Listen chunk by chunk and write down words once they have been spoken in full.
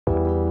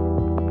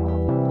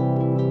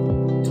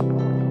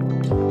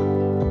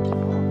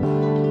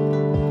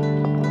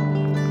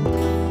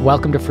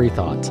Welcome to Free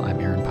Thoughts. I'm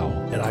Aaron Powell.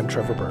 And I'm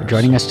Trevor Burns.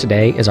 Joining us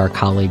today is our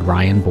colleague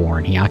Ryan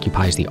Bourne. He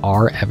occupies the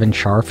R. Evan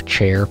Scharf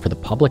Chair for the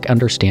Public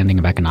Understanding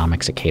of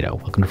Economics at Cato.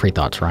 Welcome to Free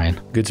Thoughts, Ryan.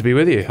 Good to be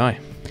with you. Hi.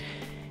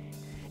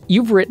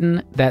 You've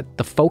written that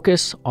the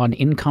focus on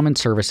income and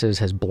services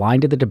has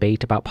blinded the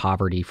debate about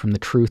poverty from the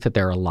truth that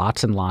there are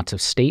lots and lots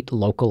of state,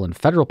 local, and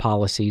federal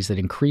policies that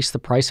increase the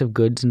price of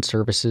goods and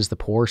services the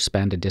poor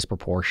spend a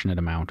disproportionate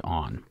amount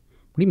on.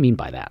 What do you mean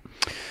by that?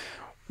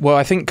 Well,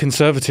 I think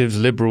conservatives,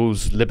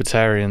 liberals,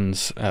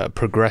 libertarians,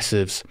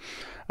 progressives,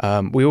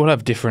 we all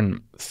have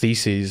different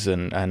theses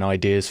and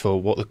ideas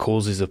for what the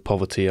causes of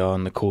poverty are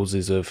and the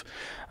causes of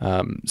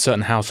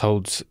certain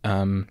households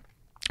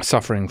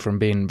suffering from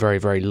being very,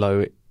 very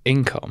low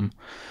income.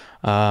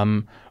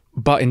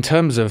 But in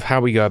terms of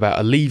how we go about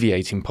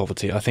alleviating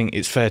poverty, I think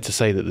it's fair to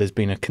say that there's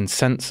been a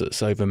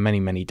consensus over many,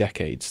 many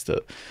decades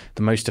that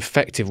the most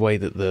effective way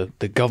that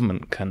the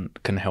government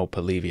can help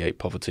alleviate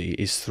poverty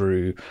is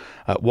through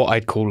what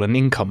I'd call an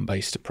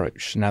income-based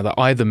approach. Now, that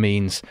either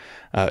means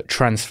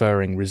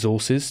transferring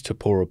resources to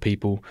poorer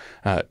people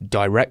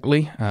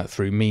directly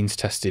through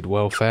means-tested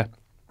welfare,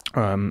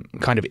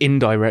 kind of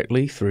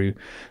indirectly through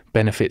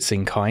benefits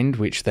in kind,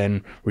 which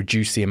then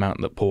reduce the amount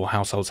that poor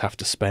households have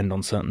to spend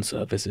on certain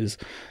services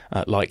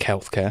like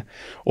healthcare,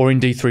 or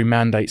indeed through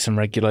mandates and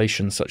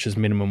regulations such as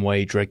minimum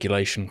wage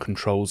regulation,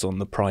 controls on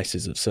the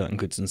prices of certain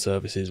goods and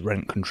services,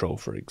 rent control,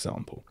 for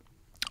example.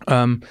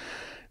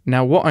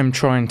 Now, what I'm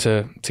trying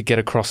to get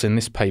across in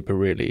this paper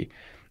really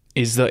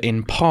is that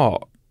in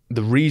part,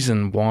 the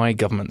reason why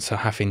governments are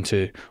having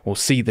to or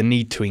see the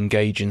need to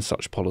engage in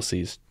such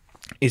policies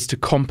is to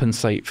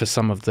compensate for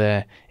some of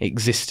their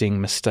existing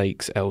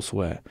mistakes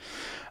elsewhere.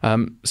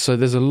 So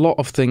there's a lot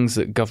of things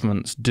that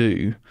governments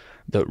do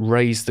that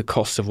raise the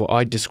cost of what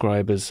I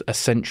describe as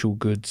essential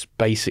goods,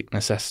 basic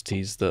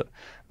necessities that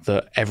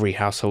every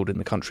household in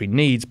the country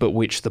needs, but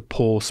which the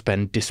poor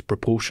spend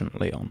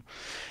disproportionately on.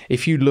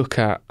 If you look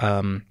at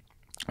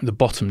the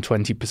bottom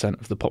 20%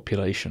 of the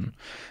population,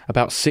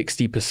 about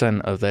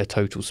 60% of their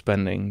total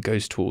spending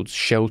goes towards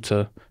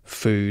shelter,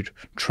 food,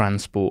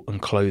 transport,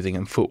 and clothing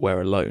and footwear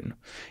alone.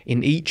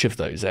 In each of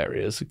those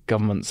areas,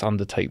 governments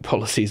undertake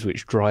policies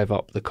which drive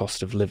up the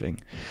cost of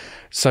living.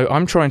 So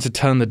I'm trying to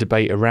turn the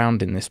debate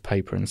around in this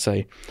paper and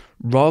say,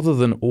 rather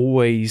than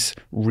always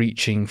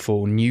reaching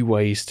for new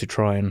ways to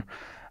try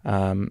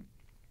and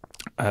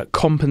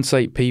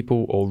compensate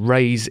people or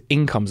raise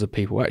incomes of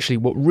people, actually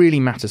what really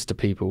matters to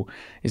people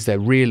is their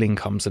real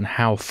incomes and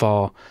how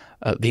far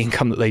the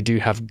income that they do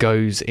have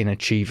goes in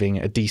achieving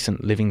a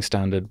decent living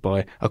standard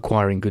by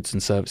acquiring goods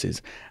and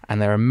services.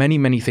 And there are many,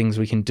 many things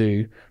we can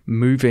do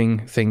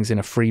moving things in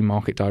a free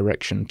market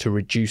direction to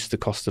reduce the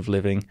cost of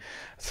living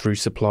through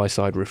supply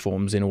side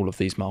reforms in all of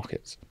these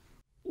markets.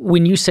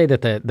 When you say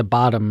that the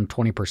bottom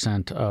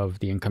 20% of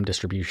the income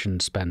distribution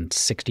spend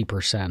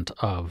 60%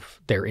 of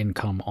their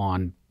income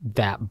on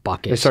that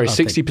bucket. Sorry,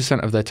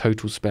 60% of their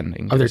total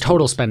spending. Of their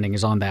total spending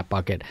is on that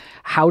bucket.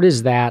 How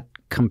does that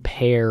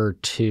compare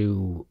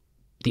to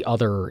the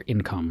other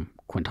income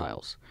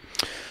quintiles?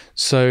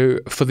 So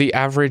for the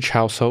average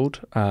household,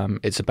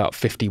 it's about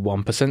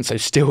 51%. So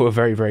still a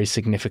very, very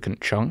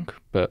significant chunk,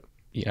 but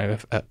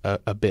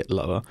a bit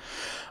lower.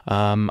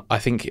 I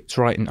think it's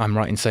right. I'm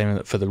right in saying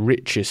that for the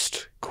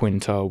richest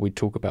quintile, we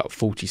talk about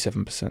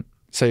 47%.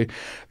 So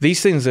these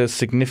things are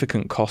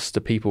significant costs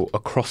to people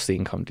across the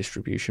income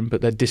distribution,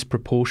 but they're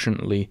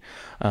disproportionately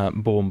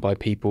borne by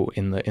people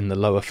in the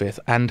lower fifth.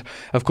 And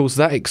of course,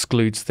 that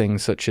excludes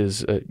things such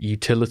as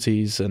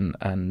utilities and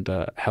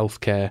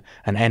healthcare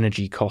and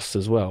energy costs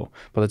as well.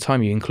 By the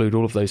time you include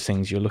all of those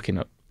things, you're looking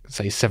at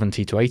say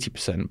 70 to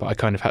 80%, but I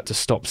kind of had to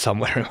stop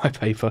somewhere in my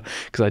paper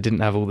because I didn't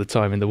have all the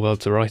time in the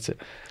world to write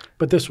it.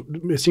 But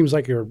it seems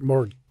like you're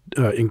more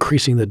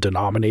increasing the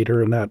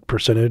denominator in that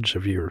percentage.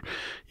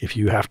 If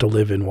you have to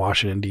live in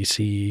Washington,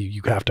 D.C.,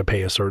 you have to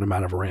pay a certain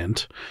amount of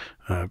rent.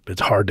 It's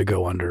hard to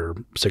go under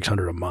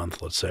 $600 a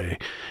month, let's say.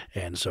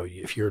 And so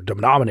if your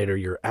denominator,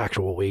 your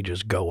actual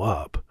wages go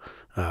up,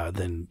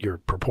 then your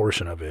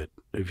proportion of it,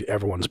 if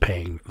everyone's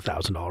paying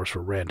 $1,000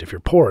 for rent, if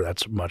you're poor,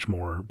 that's a much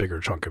more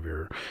bigger chunk of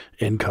your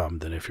income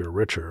than if you're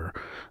richer.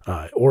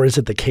 Or is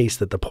it the case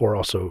that the poor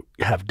also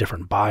have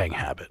different buying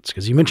habits?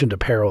 Because you mentioned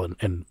apparel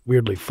and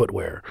weirdly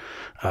footwear,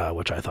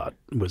 which I thought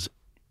was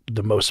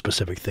the most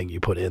specific thing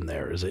you put in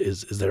there.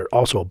 Is there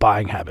also a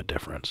buying habit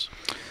difference?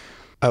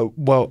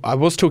 Well, I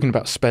was talking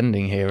about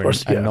spending here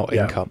and not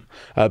income.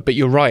 But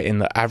you're right in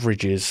that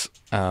averages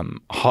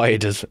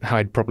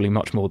hide probably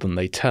much more than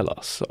they tell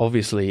us.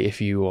 Obviously, if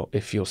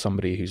you're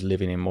somebody who's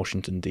living in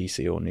Washington,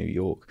 D.C. or New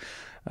York,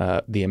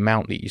 the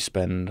amount that you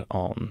spend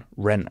on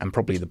rent and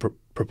probably the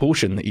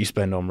proportion that you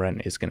spend on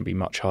rent is going to be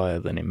much higher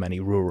than in many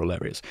rural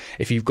areas.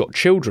 If you've got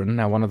children,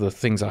 now one of the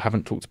things I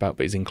haven't talked about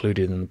but is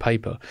included in the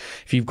paper,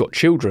 if you've got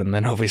children,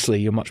 then obviously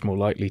you're much more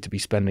likely to be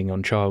spending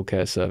on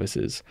childcare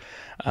services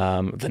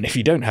than if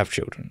you don't have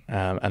children,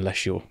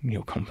 unless you're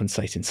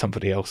compensating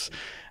somebody else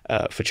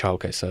for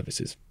childcare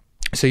services.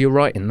 So you're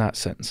right in that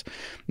sense.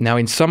 Now,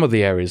 in some of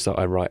the areas that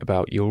I write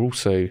about, you're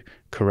also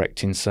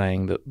correct in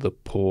saying that the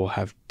poor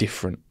have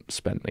different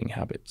spending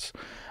habits.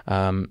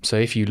 So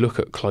if you look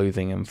at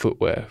clothing and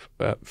footwear,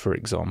 for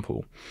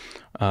example,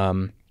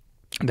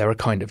 there are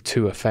kind of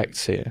two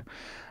effects here.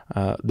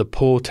 The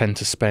poor tend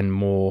to spend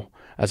more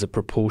as a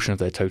proportion of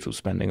their total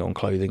spending on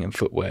clothing and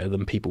footwear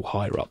than people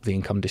higher up the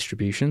income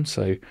distribution.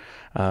 So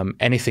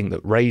anything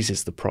that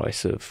raises the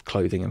price of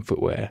clothing and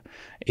footwear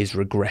is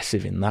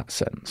regressive in that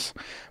sense.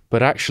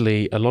 But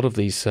actually, a lot of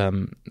these,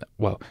 a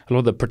lot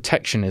of the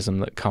protectionism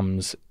that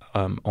comes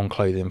on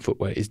clothing and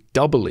footwear is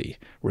doubly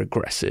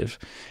regressive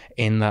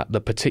in that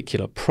the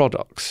particular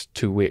products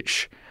to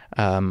which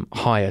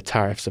higher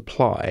tariffs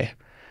apply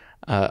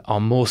are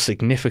more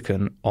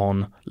significant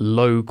on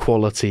low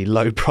quality,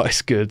 low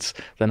price goods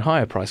than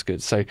higher price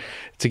goods. So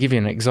to give you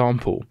an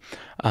example,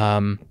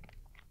 an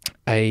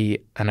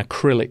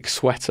acrylic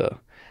sweater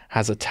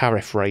has a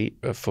tariff rate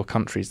for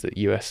countries that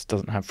the US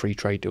doesn't have free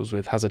trade deals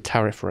with, has a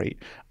tariff rate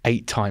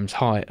 8 times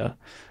higher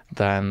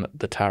than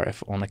the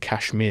tariff on a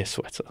cashmere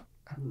sweater.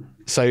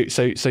 So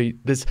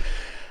there's,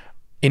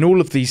 in all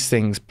of these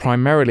things,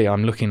 primarily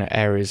I'm looking at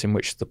areas in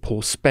which the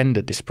poor spend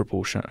a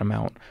disproportionate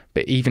amount.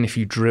 But even if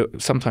you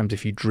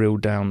drill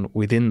down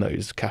within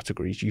those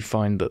categories, you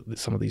find that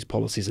some of these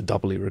policies are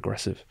doubly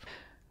regressive.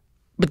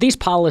 But these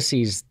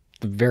policies,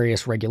 the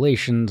various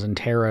regulations and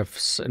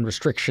tariffs and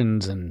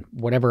restrictions and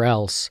whatever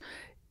else,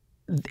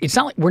 it's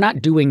not like we're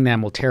not doing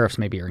them, well, tariffs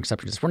maybe are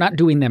exceptions. We're not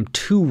doing them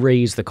to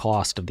raise the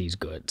cost of these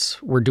goods.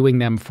 We're doing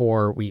them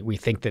for, we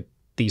think that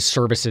these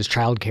services,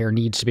 childcare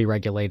needs to be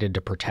regulated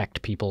to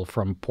protect people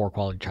from poor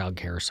quality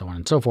childcare, so on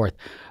and so forth.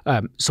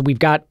 So we've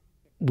got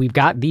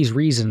these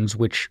reasons,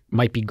 which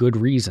might be good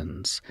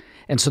reasons.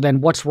 And so then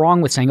what's wrong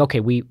with saying,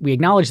 okay, we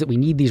acknowledge that we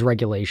need these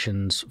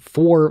regulations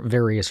for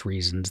various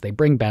reasons. They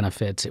bring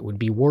benefits. It would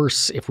be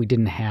worse if we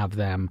didn't have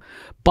them,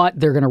 but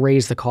they're going to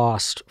raise the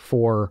cost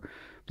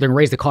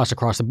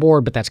across the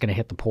board, but that's going to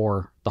hit the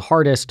poor the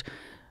hardest.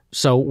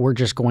 So we're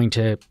just going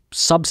to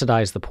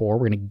subsidize the poor.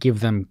 We're going to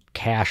give them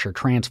cash or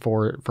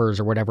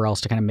transfers or whatever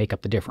else to kind of make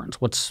up the difference.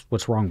 What's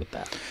wrong with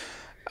that?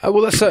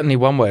 Well, that's certainly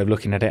one way of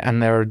looking at it.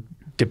 And there are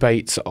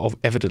debates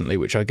evidently,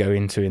 which I go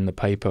into in the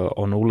paper,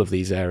 on all of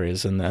these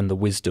areas and the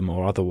wisdom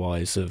or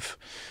otherwise of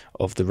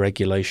the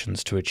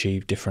regulations to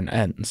achieve different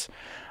ends.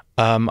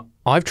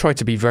 I've tried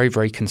to be very,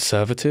 very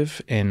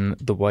conservative in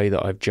the way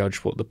that I've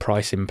judged what the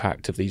price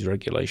impact of these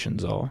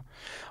regulations are.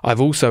 I've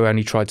also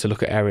only tried to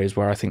look at areas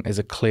where I think there's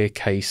a clear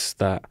case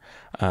that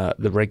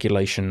the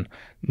regulation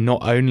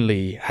not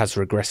only has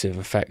regressive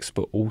effects,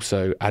 but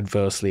also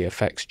adversely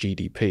affects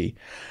GDP.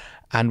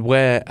 And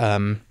where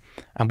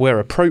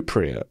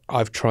appropriate,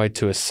 I've tried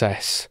to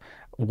assess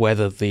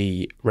whether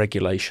the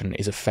regulation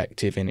is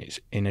effective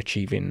in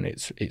achieving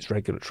its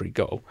regulatory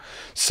goal.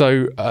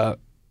 So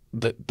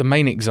the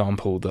main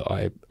example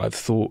that I've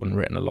thought and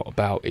written a lot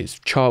about is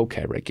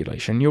childcare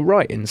regulation. You're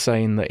right in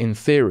saying that in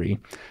theory,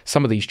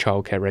 some of these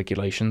childcare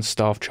regulations,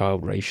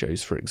 staff-child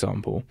ratios, for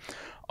example,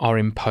 are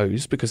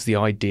imposed because the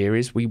idea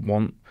is we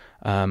want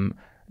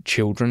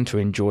children to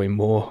enjoy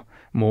more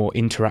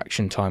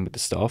interaction time with the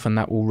staff, and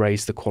that will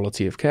raise the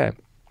quality of care.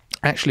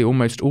 Actually,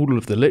 almost all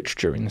of the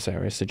literature in this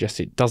area suggests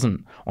it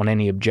doesn't, on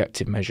any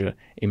objective measure,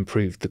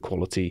 improve the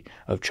quality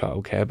of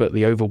childcare, but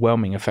the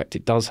overwhelming effect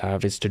it does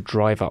have is to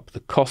drive up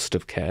the cost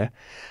of care.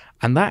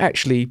 And that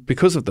actually,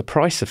 because of the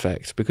price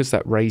effect, because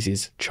that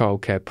raises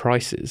childcare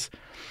prices,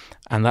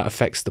 and that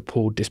affects the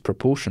poor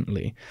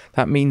disproportionately,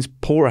 that means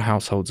poorer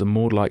households are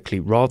more likely,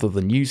 rather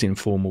than use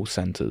informal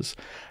centres,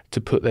 to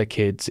put their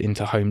kids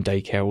into home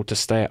daycare or to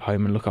stay at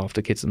home and look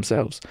after kids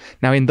themselves.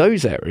 Now, in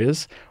those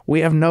areas, we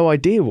have no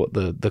idea what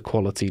the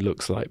quality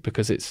looks like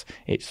because it's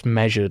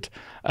measured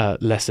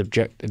less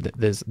objective.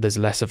 There's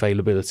less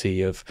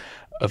availability of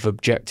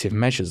objective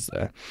measures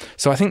there.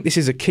 So I think this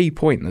is a key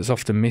point that's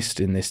often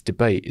missed in this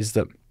debate, is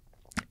that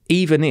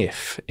even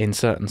if, in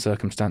certain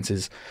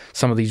circumstances,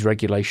 some of these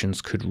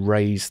regulations could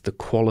raise the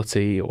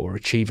quality or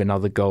achieve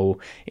another goal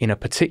in a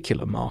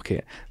particular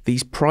market,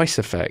 these price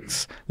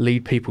effects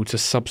lead people to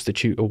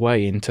substitute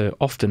away into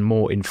often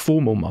more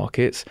informal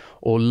markets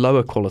or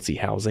lower quality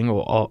housing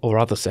or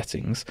other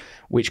settings,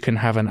 which can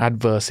have an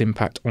adverse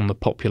impact on the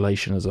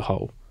population as a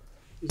whole.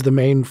 The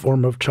main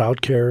form of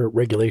childcare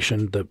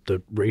regulation,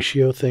 the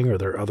ratio thing, or are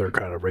there other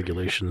kind of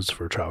regulations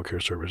for childcare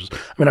services?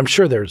 I mean, I'm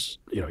sure there's,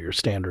 your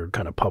standard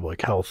kind of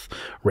public health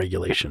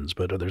regulations,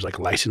 but are there like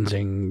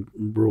licensing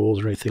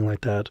rules or anything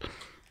like that?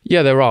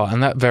 Yeah, there are,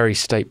 and that varies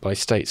state by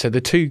state. So the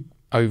two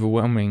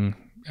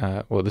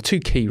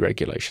key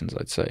regulations,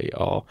 I'd say,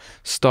 are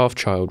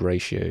staff-child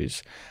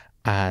ratios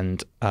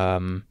and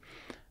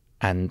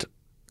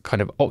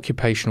kind of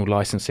occupational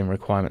licensing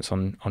requirements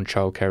on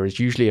childcare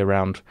is usually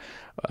around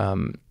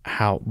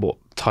what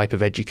type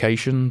of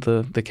education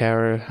the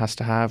carer has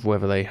to have,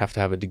 whether they have to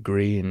have a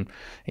degree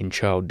in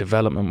child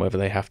development, whether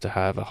they have to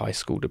have a high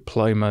school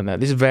diploma. Now,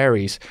 this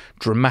varies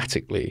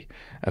dramatically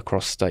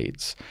across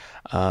states.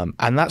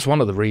 And that's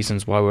one of the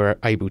reasons why we're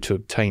able to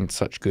obtain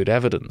such good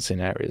evidence in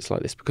areas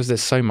like this, because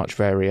there's so much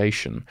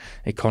variation.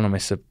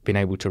 Economists have been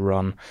able to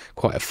run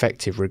quite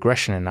effective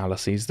regression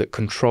analyses that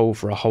control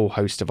for a whole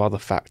host of other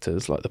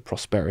factors like the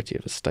prosperity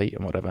of a state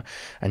and whatever,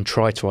 and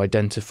try to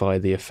identify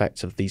the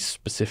effect of these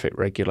specific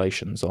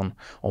regulations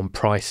on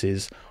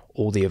prices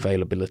or the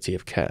availability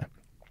of care.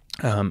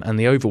 And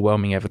the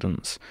overwhelming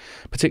evidence,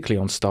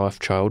 particularly on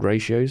staff-child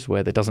ratios,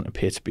 where there doesn't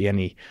appear to be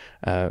any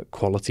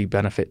quality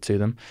benefit to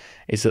them,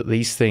 is that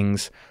these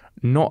things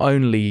not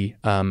only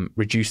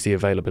reduce the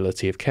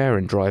availability of care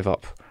and drive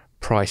up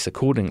price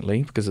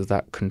accordingly because of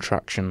that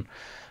contraction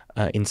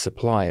in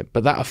supply,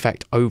 but that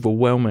effect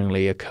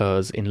overwhelmingly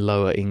occurs in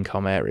lower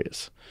income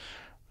areas.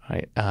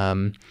 Right?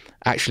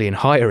 Actually, in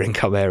higher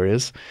income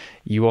areas,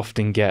 you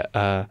often get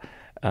a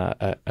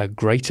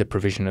greater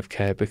provision of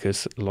care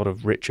because a lot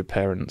of richer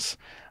parents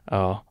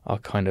are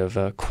kind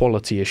of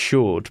quality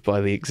assured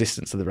by the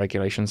existence of the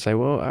regulations. Say,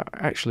 well,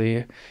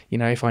 actually,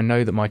 if I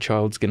know that my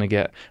child's going to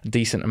get a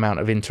decent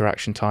amount of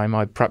interaction time,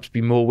 I'd perhaps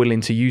be more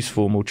willing to use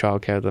formal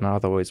childcare than I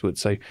otherwise would.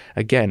 So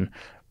again,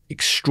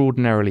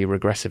 extraordinarily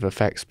regressive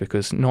effects,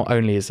 because not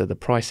only is there the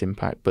price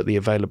impact, but the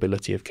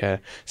availability of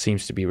care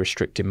seems to be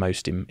restricted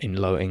most in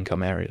lower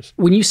income areas.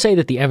 When you say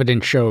that the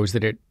evidence shows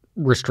that it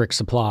restricts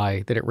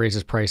supply, that it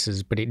raises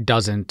prices, but it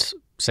doesn't,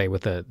 say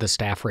with the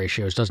staff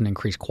ratios, doesn't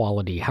increase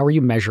quality, how are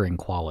you measuring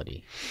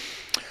quality?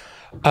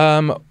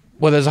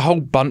 Well, there's a whole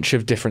bunch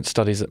of different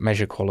studies that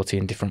measure quality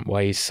in different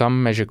ways.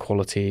 Some measure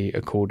quality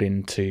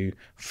according to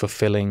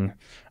fulfilling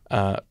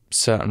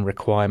certain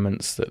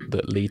requirements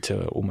that lead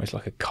to almost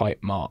like a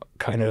kite mark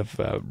kind of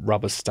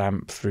rubber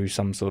stamp through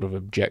some sort of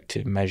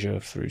objective measure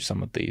through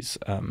some of these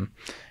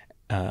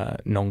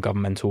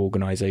non-governmental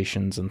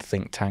organizations and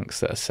think tanks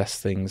that assess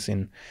things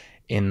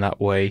in that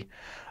way.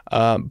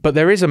 But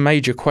there is a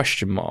major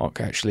question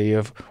mark, actually,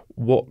 of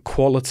what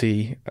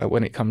quality,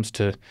 when it comes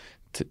to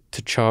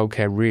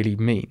childcare, really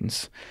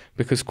means,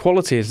 because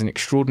quality is an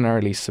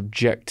extraordinarily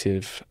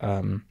subjective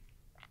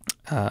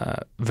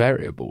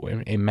variable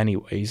in many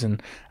ways,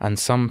 and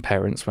some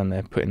parents, when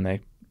they're putting their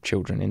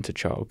children into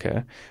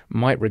childcare,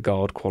 might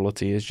regard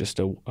quality as just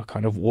a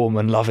kind of warm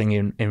and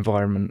loving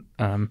environment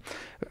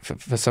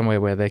for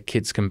somewhere where their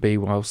kids can be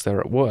whilst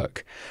they're at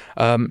work.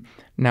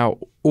 Now,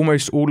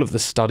 almost all of the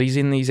studies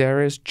in these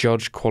areas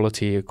judge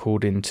quality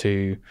according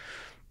to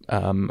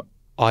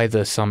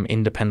either some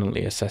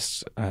independently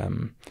assessed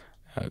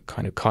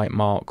kind of kite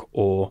mark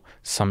or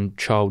some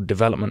child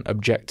development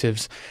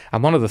objectives.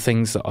 And one of the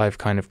things that I've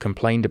kind of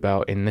complained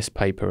about in this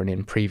paper and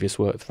in previous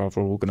work for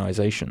other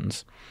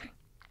organizations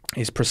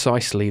is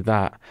precisely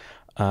that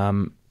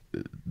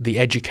the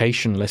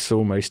educationalists are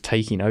almost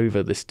taking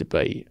over this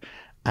debate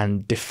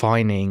and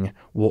defining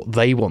what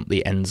they want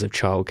the ends of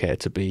childcare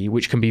to be,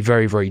 which can be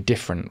very, very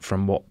different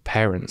from what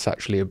parents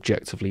actually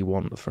objectively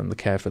want from the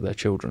care for their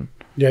children.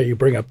 Yeah, you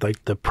bring up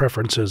like the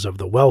preferences of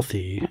the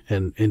wealthy,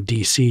 and in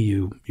DC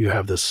you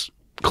have this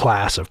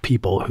class of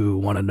people who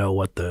want to know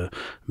what the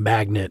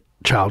magnet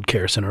child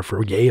care center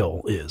for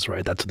Yale is,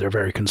 right? They're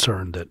very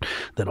concerned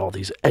that all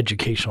these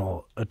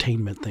educational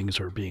attainment things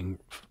are being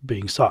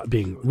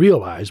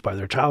realized by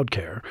their child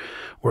care.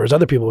 Whereas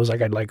other people was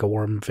like, I'd like a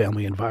warm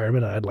family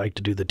environment. I'd like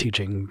to do the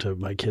teaching to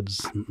my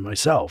kids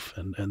myself.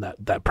 And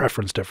that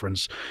preference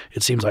difference,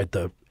 it seems like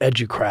the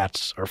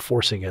educrats are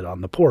forcing it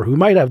on the poor, who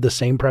might have the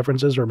same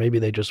preferences, or maybe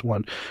they just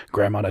want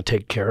grandma to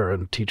take care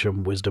and teach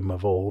them wisdom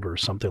of old or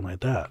something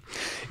like that.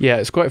 Yeah,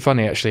 it's quite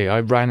funny, actually.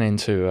 I ran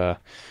into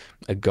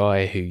a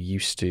guy who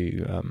used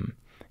to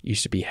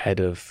be head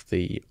of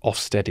the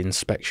Ofsted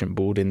Inspection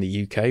Board in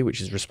the UK,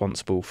 which is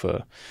responsible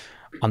for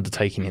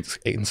undertaking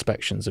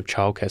inspections of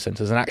childcare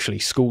centres and actually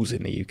schools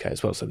in the UK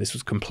as well. So this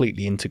was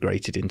completely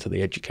integrated into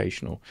the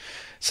educational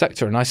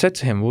sector. And I said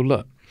to him, well,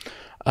 look,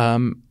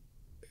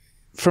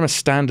 from a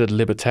standard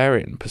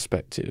libertarian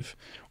perspective,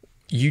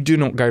 you do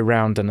not go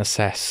round and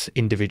assess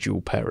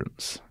individual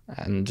parents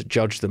and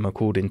judge them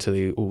according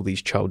to all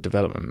these child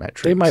development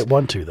metrics. They might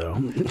want to, though.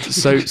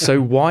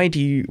 So why do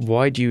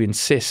you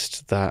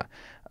insist that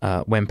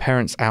when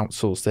parents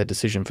outsource their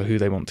decision for who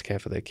they want to care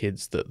for their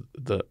kids, that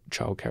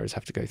child carers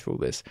have to go through all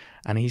this?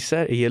 And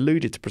he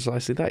alluded to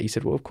precisely that. He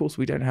said, well, of course,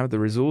 we don't have the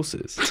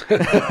resources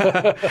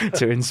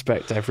to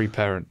inspect every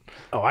parent.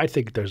 Oh, I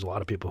think there's a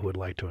lot of people who would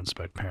like to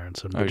inspect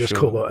parents. And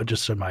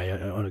just in my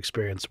own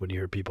experience, when you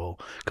hear people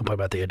complain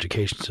about the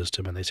education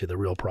system and they say the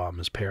real problem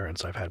is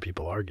parents, I've had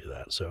people argue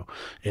that. So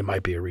it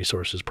might be a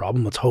resources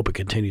problem. Let's hope it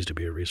continues to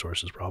be a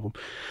resources problem.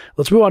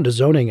 Let's move on to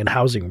zoning and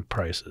housing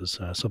prices,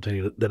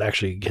 something that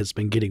actually has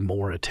been getting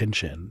more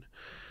attention,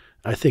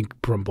 I think,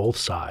 from both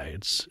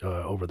sides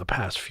over the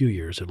past few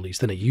years, at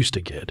least, than it used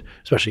to get.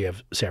 Especially you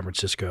have San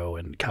Francisco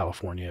and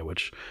California,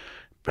 which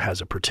has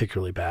a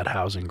particularly bad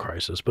housing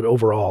crisis. But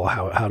overall,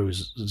 how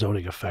does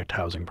zoning affect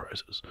housing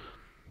prices?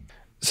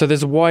 So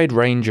there's a wide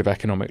range of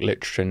economic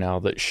literature now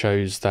that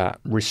shows that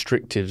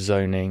restrictive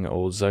zoning,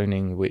 or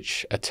zoning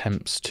which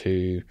attempts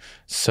to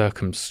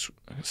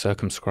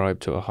circumscribe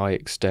to a high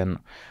extent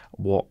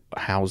what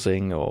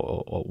housing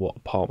or what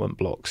apartment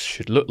blocks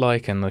should look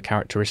like and the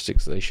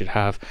characteristics that they should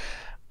have,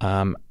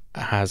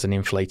 has an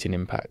inflating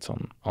impact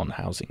on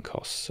housing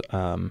costs.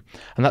 And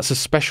that's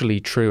especially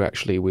true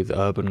actually with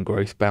urban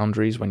growth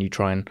boundaries, when you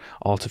try and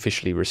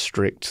artificially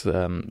restrict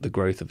the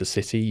growth of a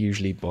city,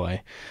 usually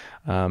by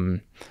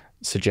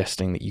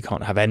suggesting that you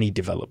can't have any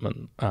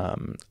development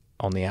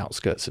on the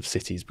outskirts of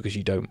cities because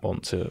you don't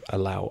want to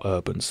allow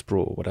urban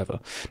sprawl or whatever.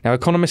 Now,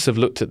 economists have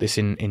looked at this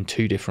in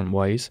two different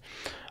ways.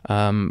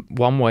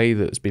 One way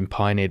that's been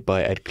pioneered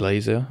by Ed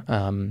Glaeser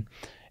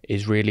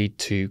is really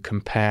to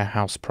compare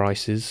house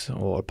prices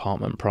or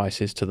apartment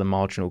prices to the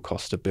marginal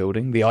cost of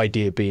building. The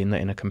idea being that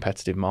in a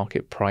competitive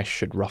market, price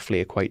should roughly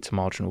equate to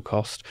marginal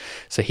cost.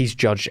 So he's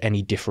judged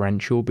any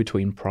differential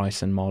between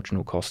price and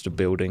marginal cost of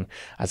building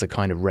as a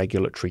kind of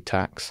regulatory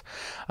tax.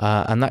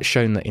 And that's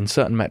shown that in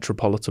certain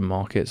metropolitan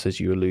markets,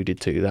 as you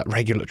alluded to, that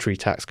regulatory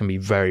tax can be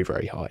very,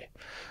 very high.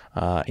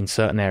 In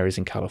certain areas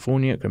in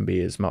California, it can be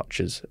as much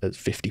as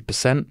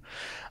 50%.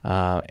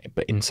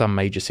 But in some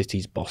major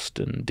cities,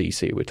 Boston,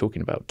 DC, we're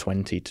talking about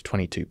 20 to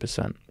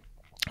 22%.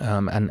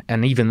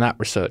 And even that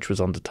research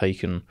was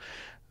undertaken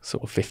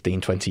sort of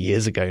 15, 20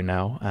 years ago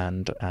now.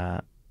 And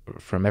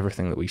from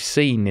everything that we've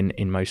seen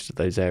in most of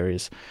those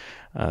areas,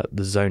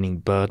 the zoning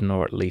burden,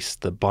 or at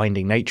least the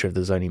binding nature of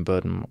the zoning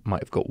burden,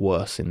 might have got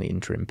worse in the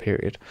interim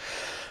period.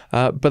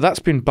 But that's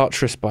been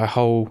buttressed by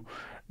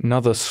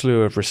another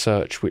slew of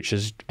research which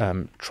has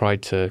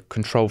tried to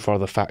control for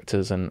other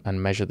factors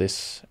and measure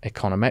this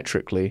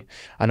econometrically.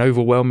 And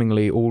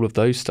overwhelmingly, all of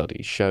those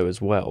studies show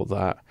as well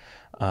that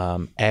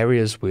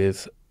areas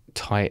with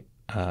tight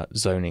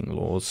zoning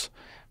laws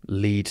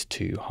lead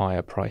to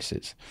higher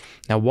prices.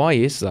 Now, why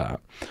is that?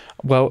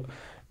 Well,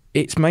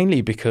 it's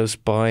mainly because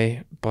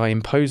by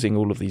imposing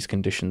all of these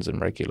conditions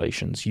and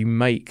regulations, you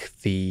make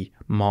the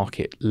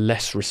market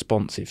less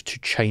responsive to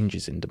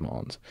changes in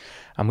demand.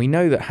 And we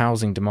know that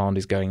housing demand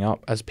is going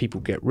up. As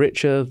people get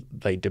richer,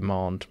 they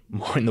demand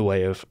more in the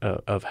way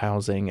of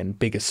housing and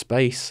bigger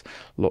space.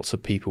 Lots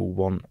of people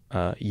want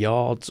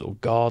yards or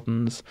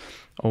gardens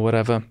or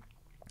whatever.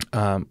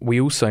 We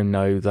also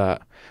know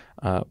that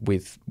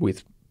with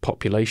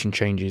population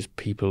changes,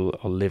 people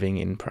are living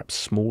in perhaps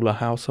smaller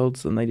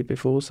households than they did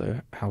before,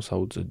 so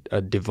households are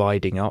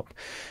dividing up.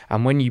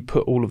 And when you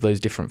put all of those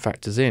different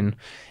factors in,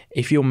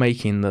 if you're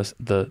making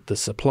the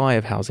supply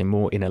of housing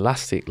more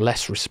inelastic,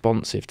 less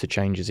responsive to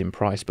changes in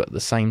price, but at the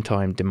same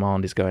time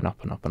demand is going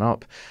up and up and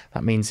up,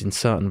 that means in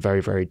certain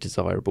very, very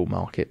desirable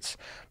markets,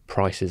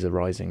 prices are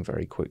rising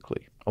very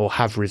quickly, or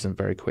have risen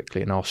very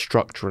quickly and are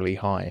structurally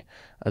high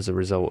as a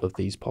result of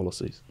these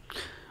policies.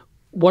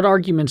 What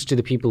arguments do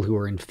the people who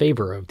are in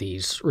favor of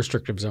these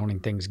restrictive zoning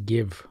things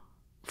give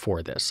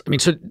for this? I mean,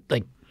 so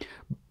like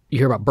you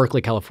hear about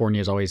Berkeley,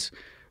 California is always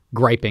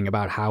griping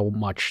about how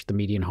much the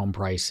median home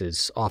price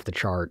is off the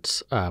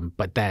charts,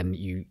 but then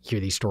you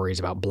hear these stories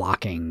about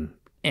blocking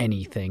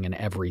anything and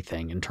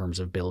everything in terms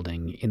of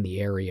building in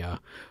the area.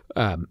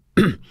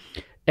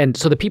 And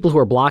so the people who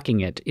are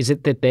blocking it, is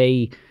it that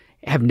they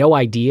have no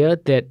idea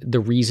that the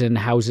reason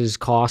houses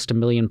cost $1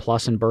 million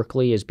plus in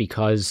Berkeley is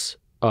because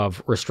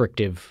of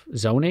restrictive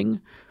zoning,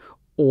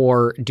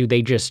 or do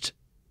they just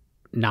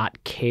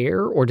not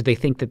care, or do they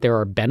think that there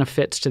are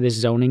benefits to this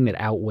zoning that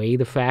outweigh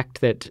the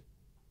fact that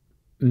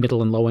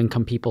middle and low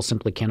income people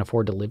simply can't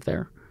afford to live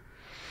there?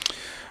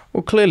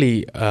 Well,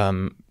 clearly,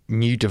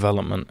 new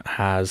development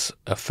has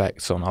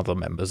effects on other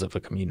members of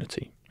a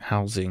community.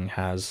 Housing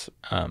has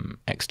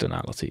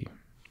externality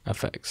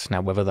effects.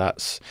 Now, whether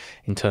that's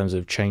in terms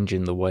of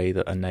changing the way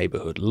that a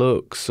neighborhood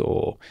looks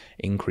or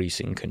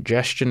increasing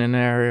congestion in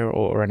an area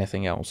or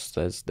anything else,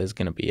 there's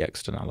going to be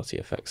externality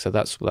effects. So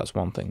that's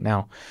one thing.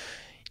 Now,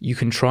 you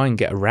can try and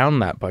get around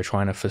that by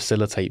trying to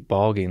facilitate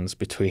bargains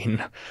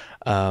between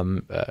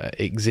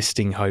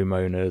existing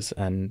homeowners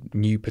and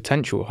new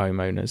potential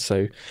homeowners.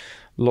 So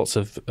lots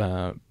of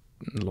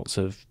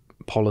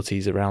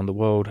polities around the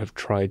world have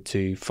tried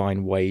to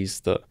find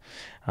ways that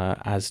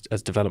as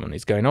development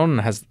is going on,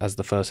 as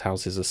the first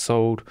houses are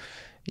sold,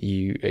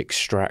 you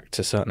extract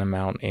a certain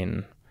amount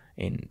in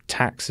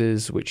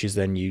taxes, which is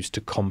then used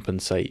to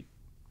compensate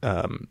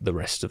the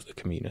rest of the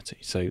community.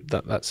 So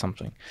that's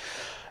something.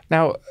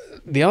 Now,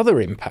 the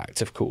other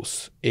impact, of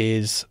course,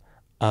 is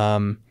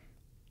that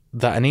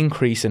an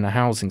increase in a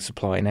housing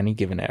supply in any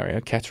given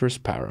area, ceteris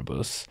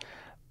paribus,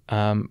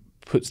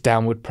 puts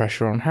downward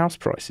pressure on house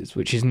prices,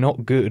 which is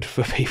not good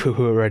for people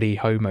who are already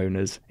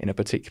homeowners in a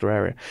particular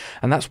area.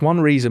 And that's one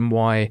reason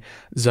why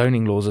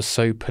zoning laws are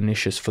so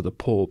pernicious for the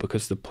poor,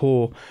 because the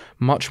poor,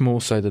 much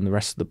more so than the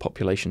rest of the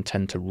population,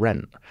 tend to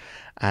rent.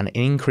 And an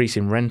increase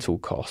in rental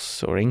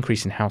costs or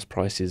increase in house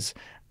prices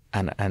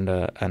and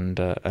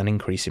an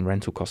increase in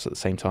rental costs at the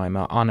same time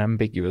are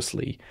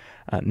unambiguously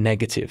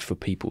negative for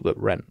people that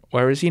rent.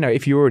 Whereas,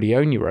 if you already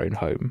own your own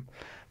home,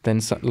 then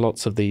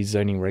lots of these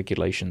zoning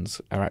regulations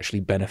are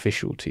actually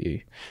beneficial to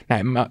you.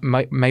 Now,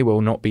 it may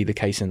well not be the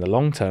case in the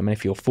long term, and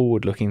if you're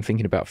forward-looking,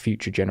 thinking about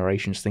future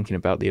generations, thinking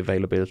about the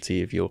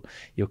availability of your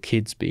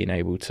kids being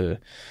able to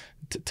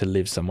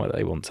live somewhere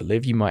they want to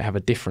live, you might have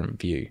a different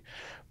view.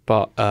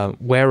 But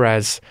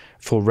whereas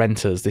for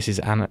renters, this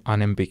is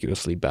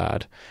unambiguously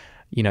bad,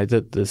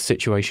 the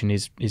situation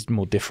is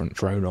more different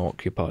for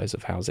owner-occupiers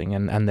of housing,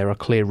 and there are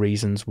clear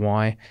reasons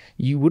why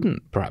you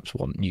wouldn't perhaps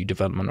want new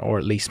development, or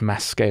at least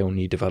mass-scale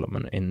new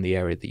development in the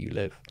area that you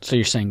live. So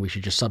you're saying we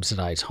should just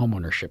subsidize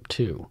homeownership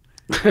too?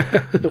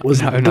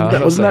 Wasn't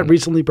that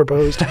recently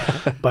proposed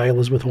by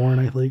Elizabeth Warren,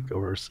 I think,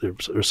 or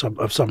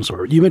of some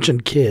sort? You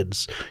mentioned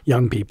kids,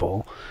 young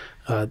people.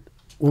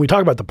 When we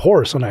talk about the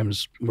poor,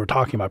 sometimes we're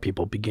talking about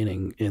people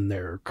beginning in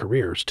their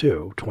careers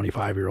too,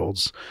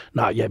 25-year-olds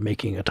not yet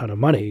making a ton of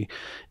money.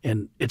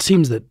 And it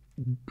seems that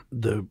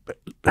the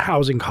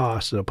housing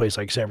costs in a place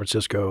like San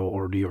Francisco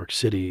or New York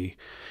City,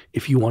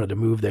 if you wanted to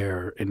move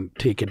there and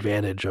take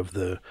advantage of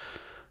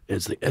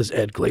as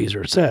Ed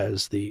Glazer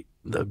says, the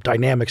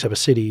dynamics of a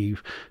city,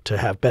 to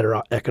have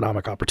better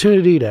economic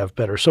opportunity, to have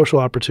better social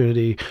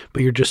opportunity,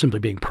 but you're just simply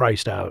being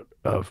priced out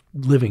of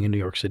living in New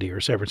York City or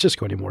San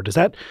Francisco anymore. Does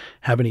that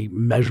have any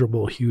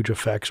measurable, huge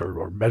effects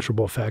or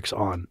measurable effects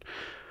on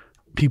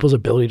people's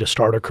ability to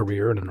start a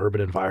career in an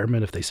urban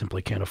environment if they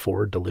simply can't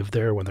afford to live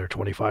there when they're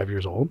 25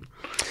 years old?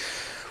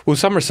 Well,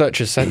 some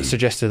researchers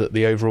suggested that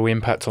the overall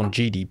impact on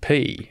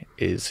GDP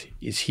is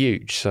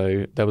huge.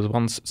 So there was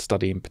one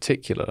study in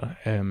particular,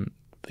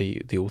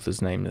 the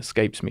author's name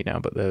escapes me now,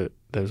 but there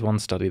was one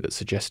study that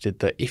suggested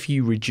that if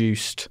you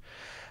reduced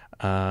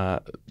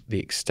the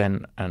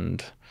extent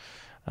and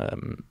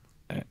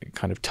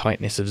kind of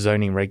tightness of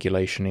zoning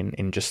regulation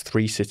in just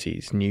 3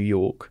 cities, New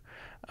York,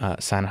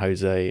 San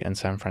Jose, and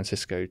San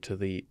Francisco, to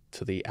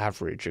the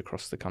average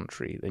across the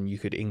country, then you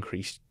could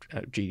increase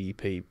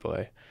GDP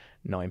by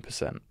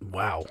 9%.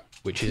 Wow,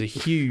 which is a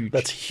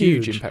huge,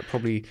 huge impact.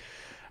 Probably.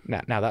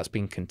 Now that's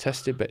been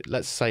contested, but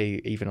let's say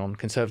even on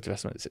conservative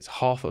estimates, it's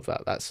half of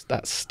that.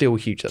 That's still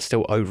huge. That's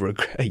still over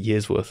a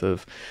year's worth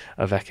of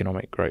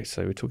economic growth.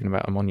 So we're talking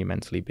about a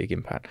monumentally big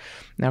impact.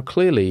 Now,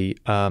 clearly,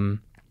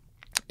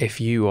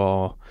 if you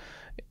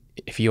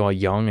are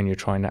young and you're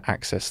trying to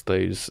access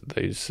those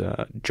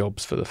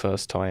jobs for the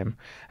first time,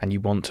 and you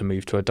want to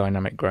move to a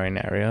dynamic growing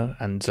area,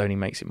 and zoning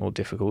makes it more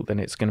difficult, then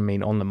it's going to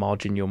mean on the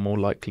margin you're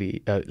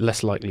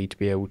less likely to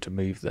be able to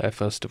move there.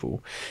 First of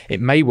all,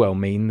 it may well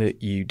mean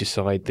that you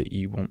decide that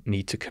you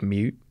need to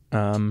commute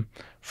from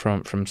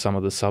some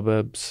of the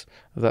suburbs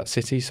of that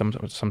city,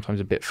 sometimes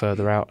a bit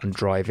further out, and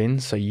drive in.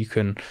 So you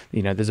can,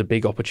 there's a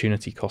big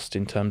opportunity cost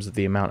in terms of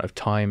the amount of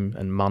time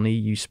and money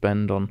you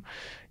spend on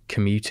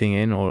commuting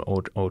in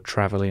or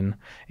traveling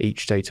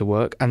each day to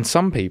work. And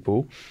some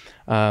people,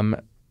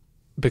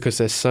 because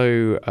they're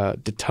so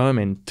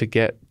determined to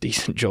get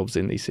decent jobs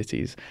in these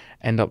cities,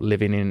 end up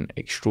living in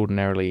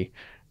extraordinarily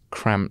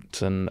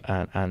cramped and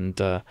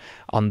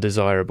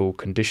undesirable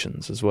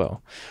conditions as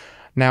well.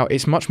 Now,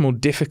 it's much more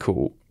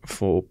difficult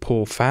for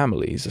poor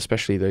families,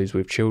 especially those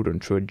with children,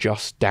 to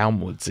adjust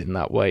downwards in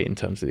that way in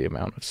terms of the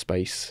amount of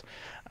space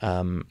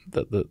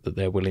that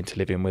they're willing to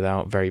live in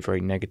without very, very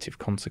negative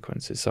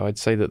consequences. So I'd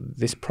say that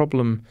this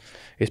problem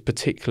is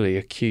particularly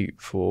acute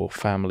for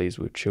families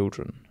with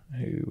children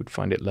who would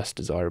find it less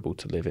desirable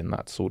to live in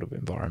that sort of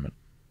environment.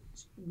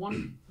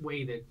 One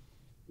way that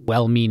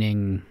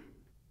well-meaning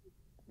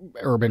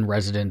urban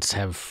residents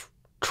have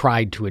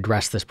tried to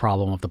address this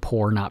problem of the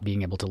poor not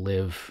being able to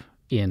live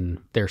in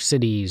their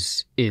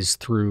cities is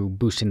through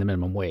boosting the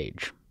minimum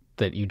wage.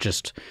 That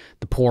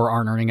the poor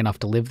aren't earning enough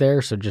to live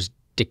there, so just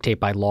dictate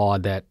by law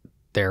that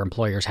their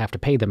employers have to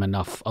pay them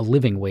enough, a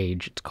living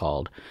wage it's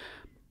called.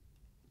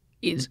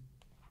 What's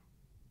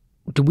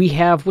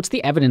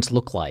the evidence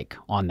look like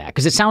on that?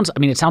 Because it sounds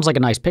like a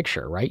nice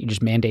picture, right? You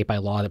just mandate by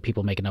law that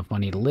people make enough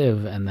money to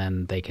live, and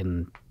then they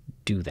can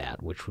do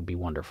that, which would be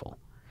wonderful.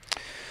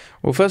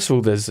 Well, first of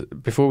all,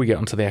 before we get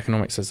onto the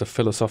economics, there's a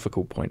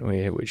philosophical point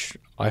here which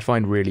I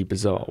find really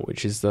bizarre,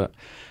 which is that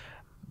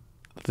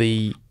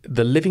the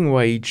living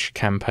wage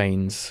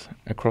campaigns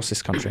across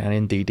this country, and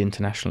indeed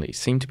internationally,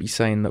 seem to be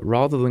saying that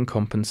rather than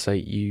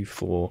compensate you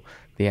for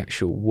the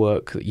actual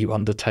work that you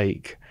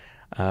undertake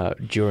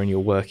during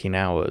your working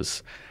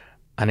hours,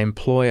 an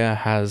employer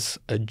has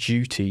a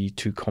duty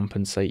to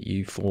compensate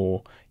you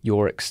for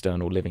your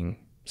external living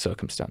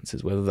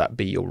circumstances, whether that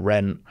be your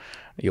rent,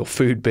 your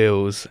food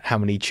bills, how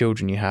many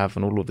children you have,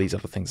 and all of these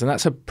other things. And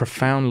that's a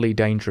profoundly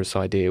dangerous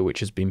idea which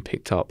has been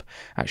picked up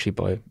actually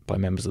by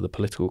members of the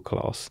political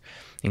class,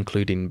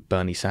 including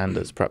Bernie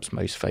Sanders, perhaps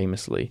most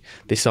famously.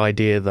 This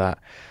idea that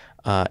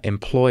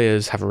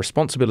employers have a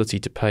responsibility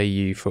to pay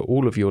you for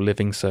all of your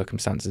living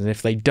circumstances, and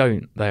if they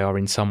don't, they are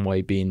in some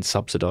way being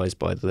subsidized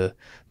by the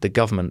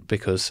government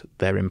because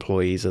their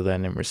employees are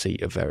then in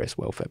receipt of various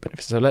welfare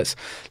benefits. So let's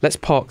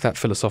park that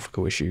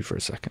philosophical issue for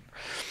a second.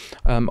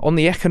 On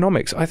the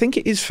economics, I think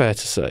it is fair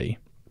to say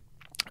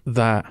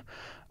that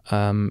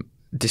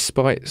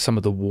despite some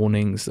of the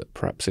warnings that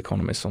perhaps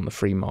economists on the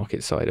free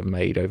market side have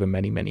made over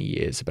many, many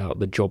years about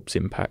the jobs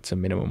impact of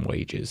minimum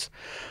wages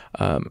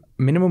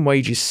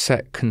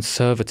set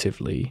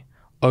conservatively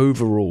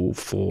overall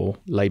for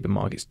labour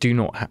markets do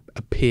not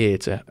appear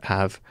to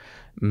have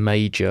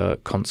major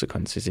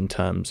consequences in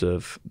terms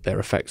of their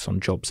effects on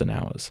jobs and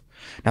hours.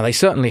 Now, they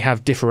certainly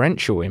have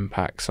differential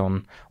impacts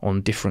on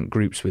different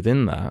groups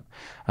within that.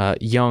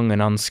 Young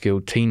and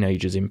unskilled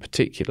teenagers in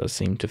particular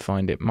seem to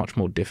find it much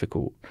more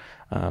difficult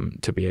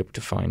to be able to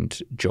find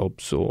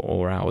jobs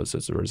or hours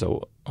as a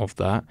result of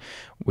that.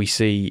 We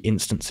see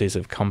instances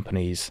of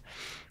companies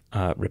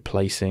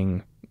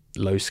replacing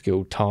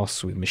low-skilled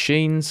tasks with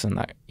machines, and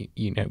that,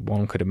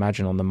 one could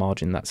imagine on the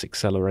margin that's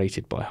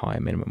accelerated by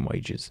higher minimum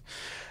wages.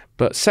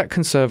 But set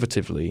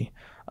conservatively,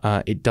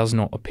 it does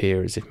not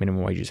appear as if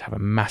minimum wages have a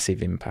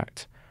massive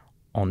impact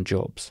on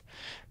jobs.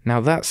 Now,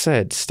 that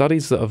said,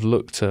 studies that have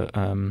looked at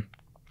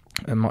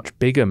a much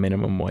bigger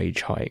minimum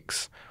wage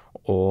hikes,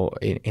 or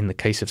in the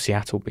case of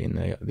Seattle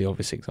being the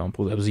obvious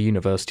example, there was a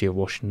University of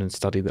Washington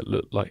study that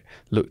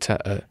looked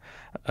at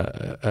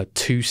a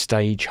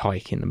two-stage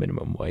hike in the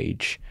minimum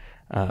wage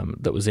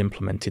that was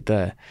implemented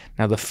there.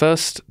 Now, the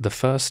first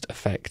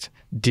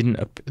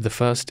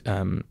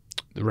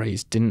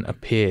raise didn't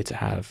appear to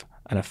have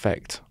an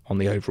effect on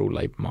the overall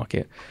labour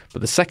market,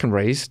 but the second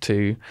raise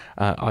to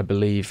I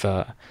believe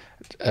to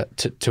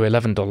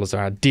 $11 an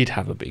hour did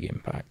have a big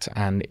impact,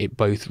 and it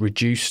both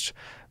reduced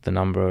the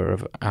number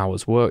of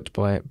hours worked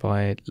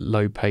by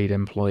low-paid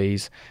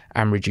employees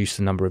and reduced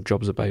the number of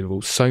jobs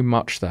available, so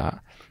much that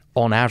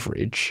on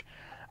average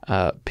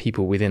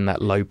people within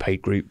that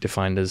low-paid group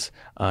defined as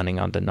earning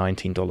under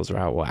 $19 an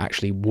hour were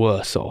actually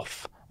worse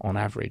off on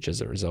average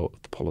as a result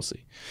of the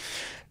policy.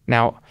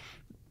 Now,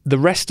 the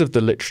rest of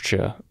the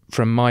literature,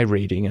 from my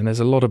reading, and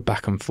there's a lot of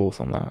back and forth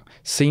on that,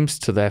 seems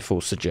to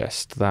therefore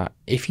suggest that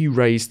if you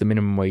raise the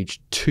minimum wage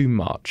too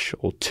much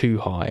or too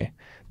high,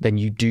 then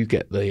you do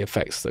get the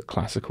effects that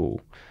classical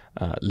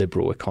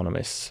liberal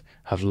economists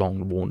have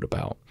long warned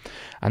about.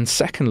 And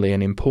secondly,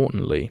 and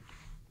importantly,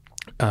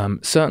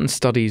 certain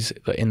studies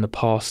that in the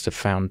past have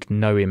found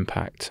no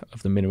impact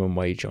of the minimum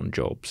wage on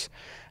jobs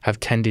have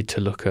tended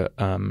to look at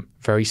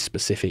very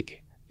specific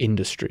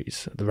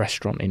industries, the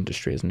restaurant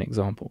industry as an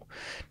example.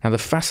 Now, the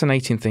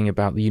fascinating thing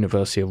about the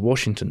University of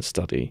Washington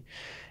study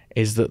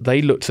is that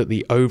they looked at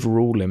the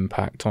overall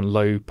impact on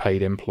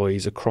low-paid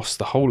employees across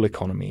the whole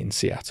economy in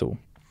Seattle,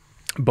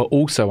 but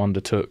also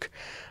undertook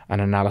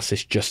an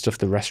analysis just of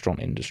the restaurant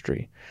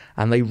industry.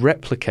 And they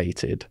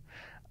replicated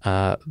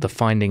the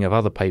finding of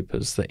other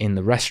papers that in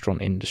the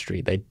restaurant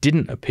industry, there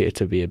didn't appear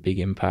to be a big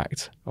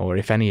impact, or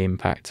if any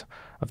impact,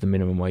 of the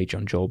minimum wage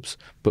on jobs,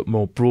 but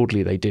more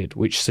broadly they did,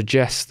 which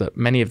suggests that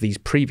many of these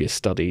previous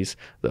studies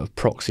that have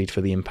proxied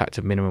for the impact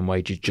of minimum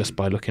wages just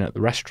by looking at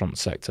the restaurant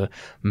sector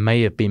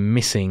may have been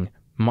missing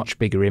much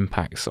bigger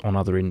impacts on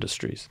other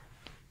industries.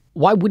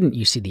 Why wouldn't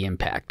you see the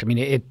impact? I mean,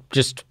 it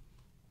just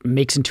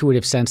makes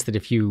intuitive sense that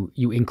if you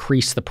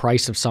increase the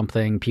price of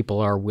something, people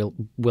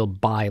will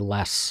buy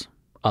less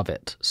of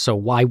it. So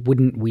why would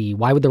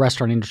the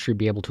restaurant industry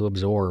be able to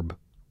absorb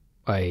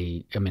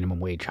a minimum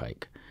wage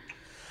hike?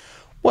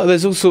 Well,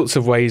 there's all sorts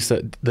of ways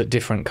that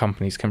different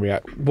companies can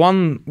react.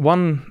 One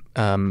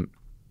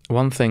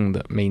thing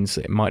that means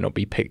that it might not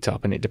be picked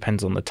up, and it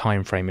depends on the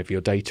time frame of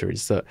your data,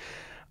 is that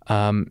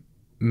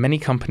many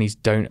companies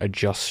don't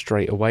adjust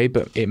straight away,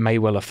 but it may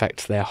well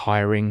affect their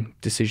hiring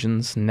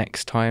decisions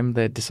next time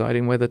they're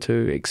deciding whether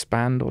to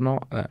expand or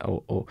not.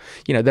 Or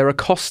there are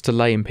costs to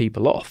laying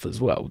people off as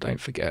well.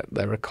 Don't forget,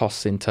 there are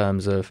costs in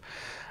terms of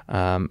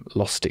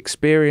lost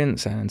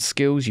experience and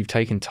skills. You've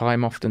taken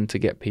time often to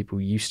get people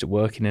used to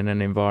working in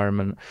an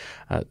environment.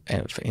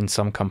 In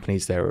some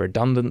companies, there are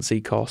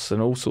redundancy costs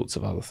and all sorts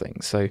of other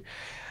things. So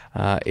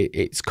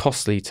it's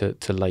costly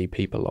to lay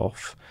people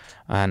off,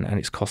 and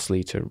it's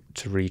costly to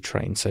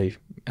retrain. So,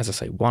 as I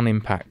say, one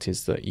impact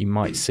is that you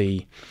might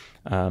see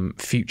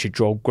future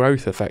job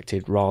growth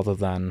affected rather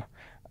than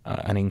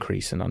an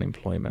increase in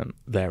unemployment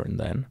there and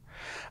then.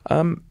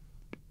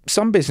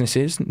 Some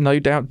businesses, no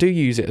doubt, do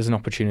use it as an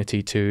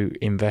opportunity to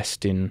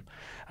invest in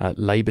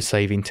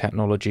labour-saving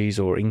technologies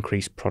or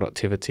increase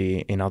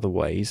productivity in other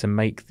ways and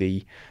make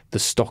the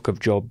stock of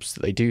jobs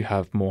that they do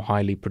have more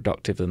highly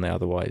productive than they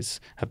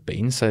otherwise have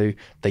been. So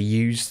they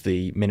use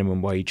the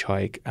minimum wage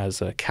hike as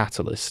a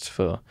catalyst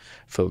for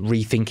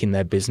rethinking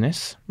their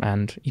business.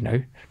 And,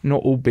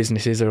 not all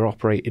businesses are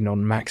operating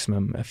on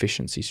maximum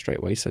efficiency straight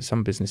away. So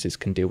some businesses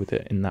can deal with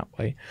it in that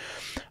way.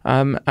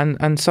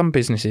 And some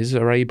businesses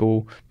are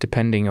able,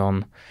 depending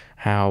on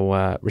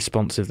how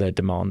responsive their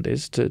demand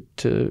is, to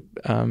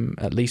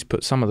at least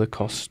put some of the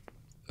costs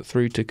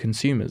through to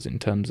consumers in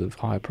terms of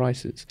higher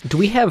prices. Do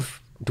we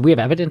have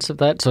evidence of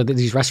that? So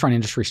these restaurant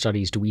industry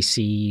studies, do we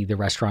see the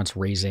restaurants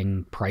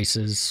raising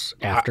prices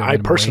after I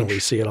minimum personally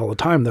wage? see it all the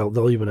time.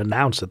 They'll even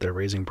announce that they're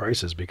raising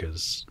prices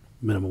because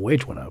minimum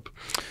wage went up.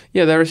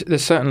 Yeah, there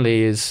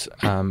certainly is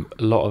a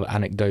lot of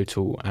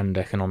anecdotal and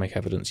economic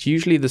evidence.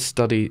 Usually the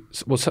studies,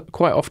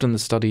 quite often the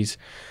studies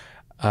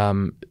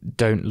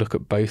don't look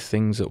at both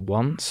things at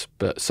once,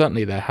 but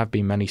certainly there have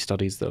been many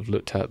studies that have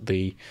looked at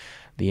the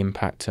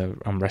impact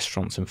on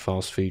restaurants and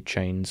fast food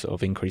chains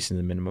of increasing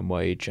the minimum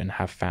wage, and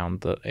have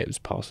found that it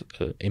was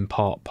in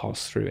part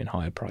passed through in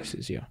higher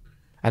prices. Yeah,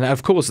 and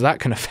of course that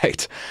can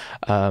affect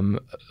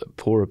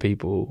poorer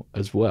people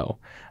as well.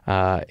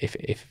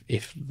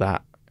 If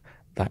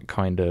that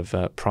kind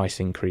of price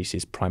increase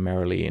is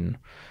primarily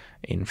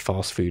in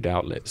fast food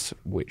outlets,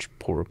 which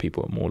poorer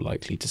people are more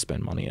likely to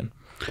spend money in.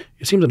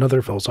 It seems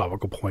another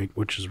philosophical point,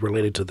 which is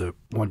related to the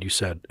one you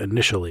said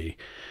initially,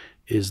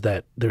 is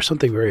that there's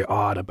something very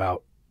odd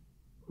about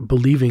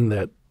believing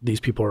that these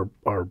people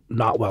are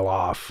not well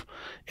off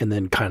and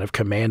then kind of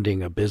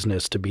commanding a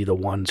business to be the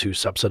ones who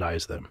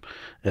subsidize them,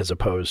 as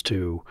opposed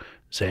to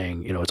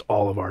saying, it's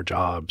all of our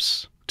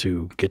jobs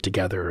to get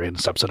together and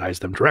subsidize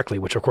them directly,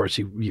 which of course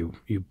you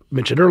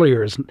mentioned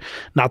earlier is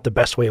not the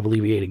best way of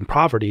alleviating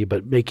poverty,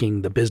 but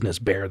making the business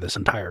bear this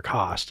entire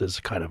cost is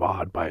kind of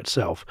odd by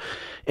itself.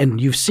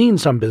 And you've seen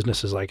some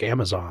businesses like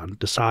Amazon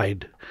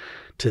decide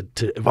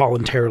to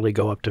voluntarily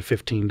go up to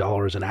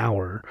 $15 an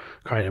hour,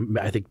 kind of,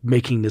 I think,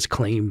 making this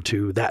claim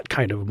to that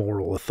kind of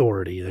moral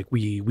authority. Like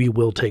we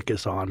will take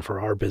this on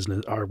for our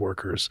business, our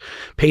workers,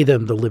 pay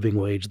them the living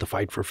wage, the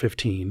fight for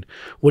 15.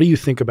 What do you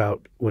think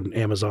about when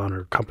Amazon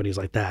or companies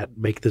like that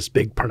make this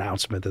big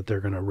pronouncement that they're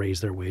going to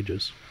raise their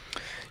wages?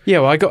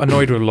 Yeah, well, I got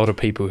annoyed with a lot of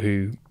people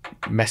who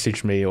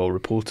messaged me, or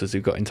reporters who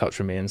got in touch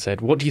with me and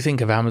said, what do you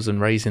think of Amazon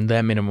raising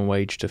their minimum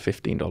wage to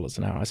 $15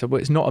 an hour? I said, well,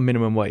 it's not a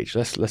minimum wage.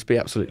 Let's be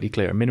absolutely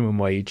clear. A minimum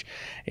wage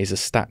is a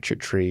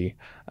statutory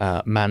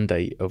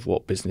mandate of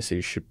what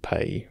businesses should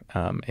pay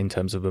in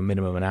terms of a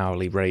minimum and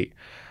hourly rate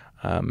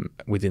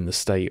within the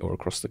state or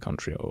across the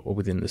country or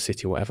within the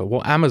city or whatever.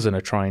 What Amazon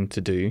are trying to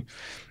do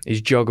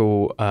is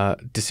juggle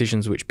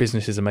decisions which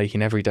businesses are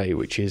making every day,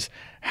 which is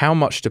how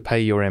much to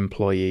pay your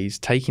employees,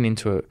 taking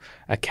into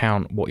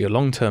account what your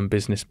long-term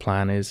business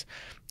plan is,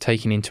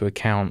 taking into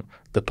account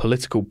the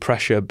political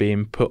pressure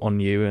being put on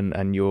you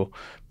and your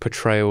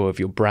portrayal of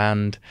your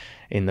brand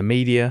in the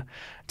media,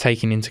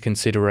 taking into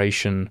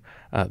consideration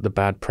the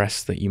bad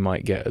press that you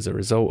might get as a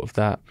result of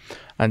that,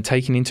 and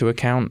taking into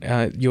account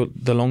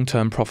the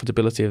long-term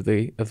profitability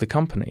of the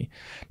company.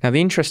 Now,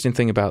 the interesting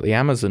thing about the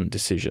Amazon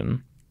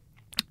decision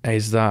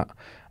is that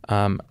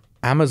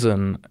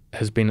Amazon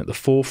has been at the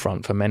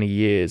forefront for many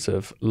years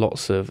of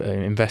lots of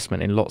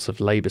investment in lots of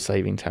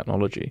labor-saving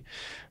technology.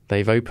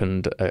 They've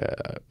opened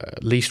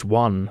at least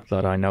one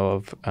that I know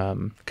of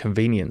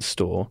convenience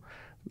store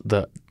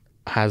that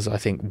has, I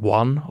think,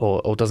 one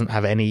or doesn't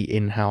have any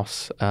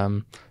in-house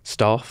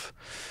staff.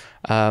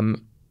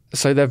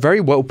 So they're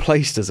very well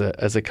placed as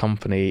a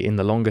company in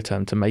the longer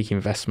term to make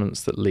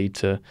investments that lead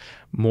to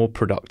more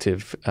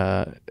productive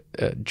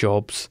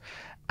jobs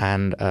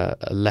and a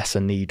lesser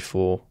need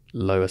for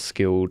lower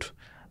skilled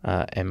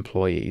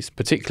employees,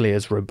 particularly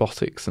as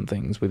robotics and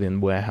things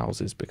within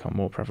warehouses become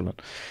more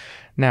prevalent.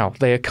 Now,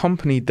 they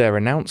accompanied their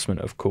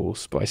announcement, of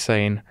course, by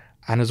saying,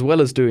 and as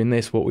well as doing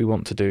this, what we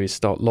want to do is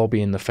start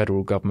lobbying the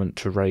federal government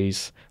to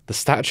raise the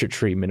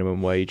statutory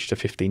minimum wage to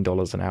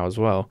 $15 an hour as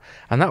well.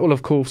 And that will,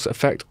 of course,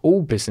 affect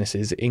all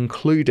businesses,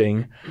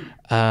 including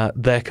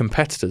their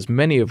competitors,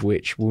 many of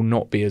which will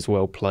not be as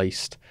well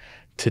placed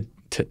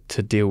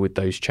to deal with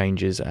those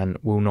changes and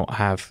will not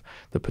have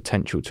the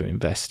potential to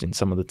invest in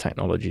some of the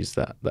technologies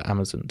that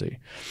Amazon do.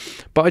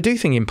 But I do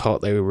think in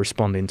part they were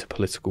responding to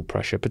political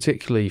pressure,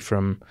 particularly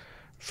from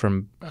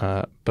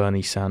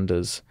Bernie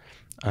Sanders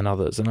and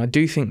others. And I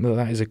do think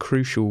that is a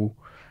crucial,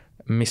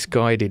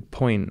 misguided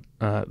point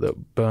that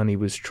Bernie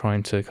was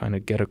trying to kind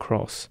of get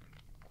across.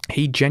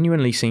 He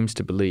genuinely seems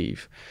to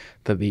believe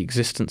that the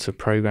existence of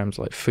programs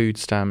like food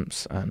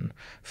stamps and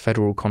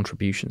federal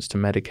contributions to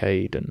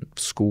Medicaid and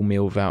school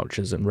meal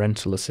vouchers and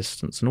rental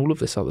assistance and all of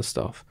this other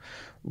stuff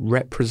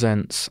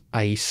represents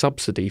a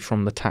subsidy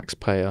from the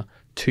taxpayer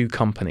to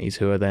companies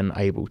who are then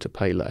able to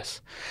pay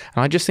less.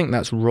 And I just think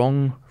that's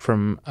wrong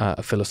from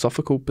a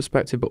philosophical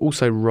perspective, but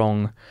also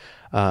wrong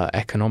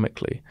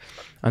economically.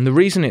 And the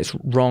reason it's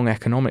wrong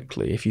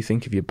economically, if you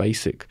think of your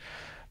basic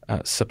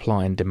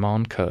supply and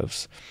demand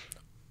curves,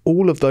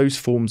 all of those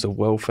forms of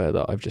welfare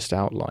that I've just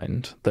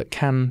outlined that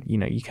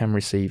you can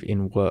receive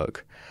in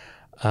work,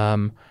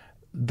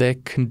 they're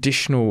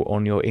conditional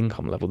on your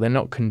income level. They're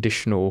not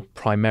conditional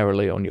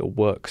primarily on your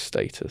work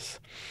status.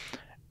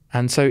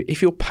 And so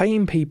if you're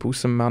paying people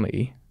some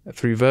money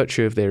through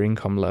virtue of their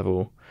income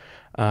level,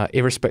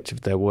 irrespective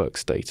of their work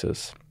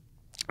status,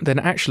 then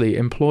actually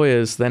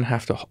employers then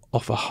have to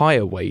offer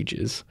higher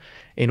wages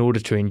in order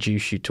to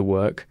induce you to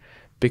work,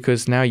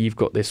 because now you've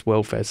got this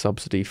welfare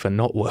subsidy for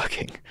not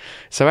working.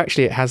 So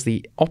actually it has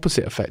the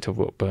opposite effect of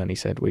what Bernie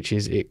said, which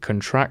is it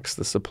contracts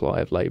the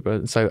supply of labor.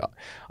 And so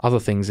other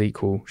things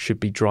equal should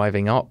be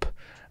driving up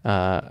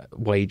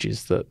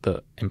wages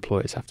that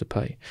employers have to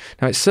pay.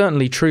 Now, it's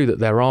certainly true that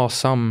there are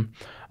some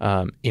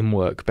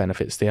in-work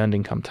benefits, the earned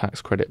income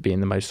tax credit being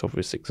the most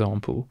obvious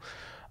example,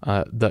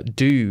 that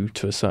do,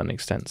 to a certain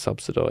extent,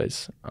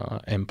 subsidize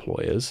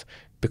employers,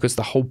 because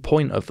the whole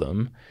point of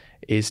them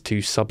is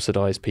to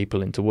subsidize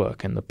people into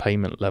work, and the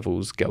payment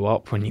levels go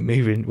up when you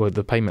move in. Well,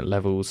 the payment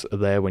levels are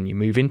there when you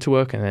move into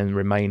work, and then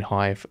remain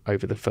high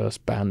over the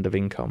first band of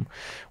income,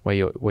 where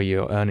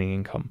you're earning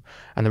income.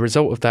 And the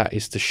result of that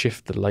is to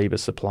shift the labor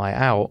supply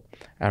out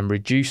and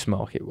reduce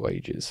market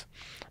wages.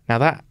 Now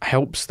that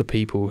helps the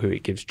people who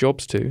it gives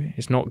jobs to.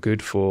 It's not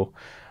good for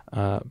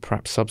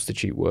perhaps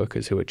substitute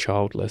workers who are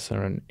childless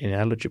and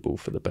ineligible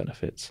for the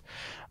benefits.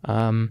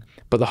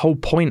 But the whole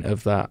point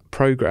of that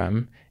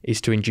program is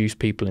to induce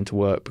people into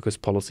work, because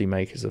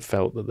policymakers have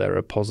felt that there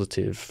are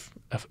positive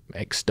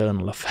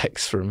external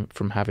effects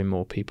from having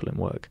more people in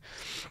work.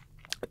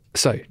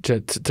 So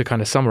to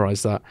kind of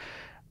summarize that,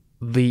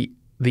 the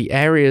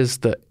areas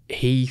that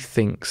he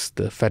thinks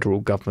the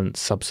federal government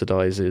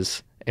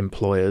subsidizes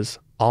employers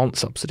aren't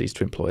subsidies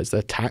to employers,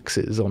 they're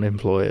taxes on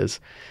employers,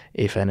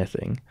 if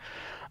anything.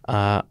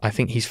 I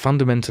think he's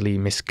fundamentally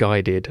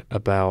misguided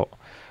about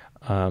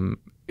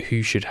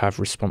who should have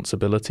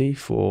responsibility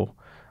for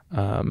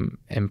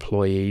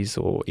employees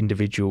or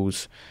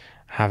individuals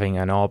having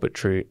an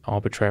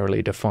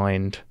arbitrarily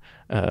defined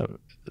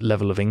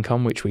level of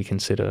income which we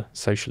consider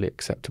socially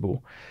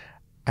acceptable.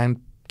 And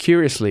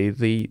curiously,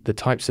 the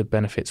types of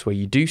benefits where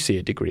you do see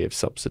a degree of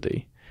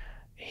subsidy,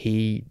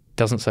 he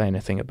doesn't say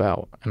anything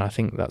about. And I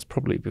think that's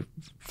probably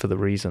for the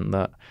reason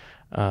that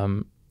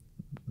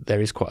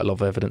there is quite a lot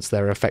of evidence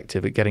they're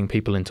effective at getting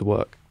people into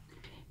work.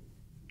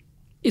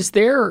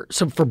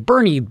 So for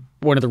Bernie,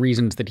 one of the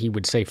reasons that he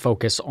would say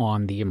focus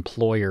on the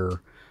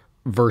employer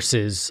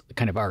versus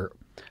kind of our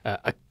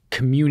a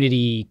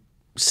community,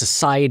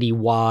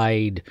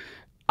 society-wide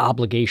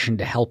obligation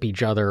to help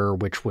each other,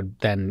 which would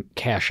then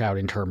cash out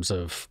in terms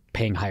of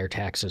paying higher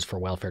taxes for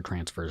welfare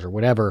transfers or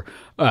whatever,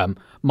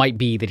 might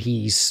be that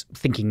he's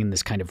thinking in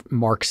this kind of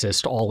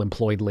Marxist all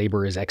employed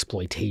labor is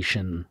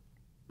exploitation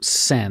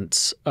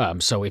sense.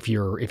 So if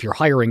you're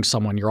hiring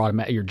someone,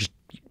 you're just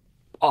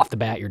off the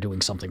bat, you're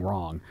doing something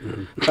wrong.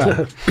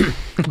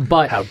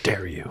 But how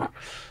dare you?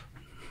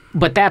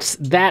 But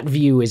that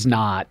view is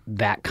not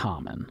that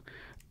common.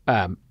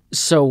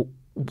 So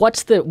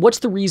what's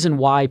the reason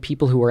why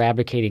people who are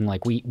advocating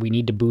like we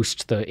need to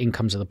boost the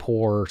incomes of the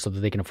poor so that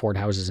they can afford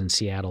houses in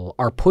Seattle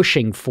are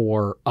pushing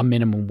for a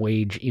minimum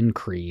wage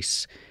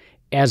increase,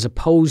 as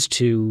opposed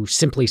to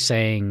simply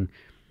saying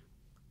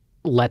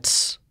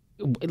let's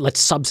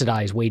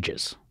subsidize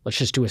wages. Let's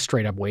just do a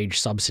straight up wage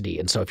subsidy.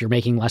 And so if you're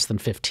making less than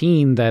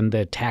 15, then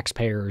the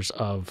taxpayers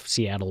of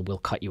Seattle will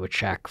cut you a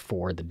check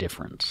for the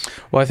difference.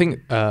 Well, I think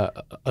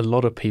a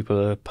lot of people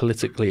are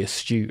politically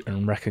astute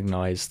and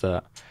recognize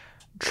that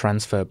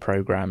transfer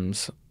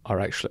programs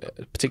are actually,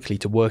 particularly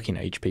to working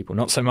age people,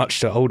 not so much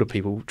to older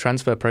people,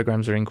 transfer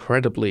programs are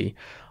incredibly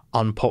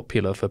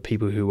unpopular for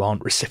people who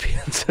aren't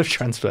recipients of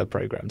transfer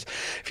programs.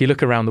 If you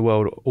look around the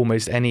world,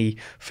 almost any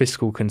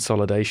fiscal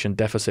consolidation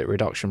deficit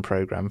reduction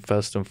program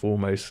first and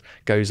foremost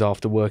goes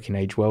after working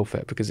age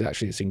welfare, because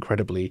actually it's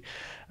incredibly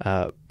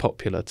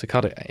popular to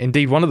cut it.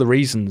 Indeed, one of the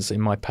reasons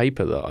in my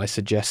paper that I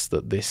suggest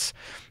that this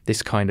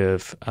kind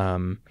of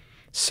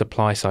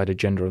supply side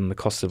agenda on the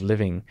cost of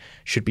living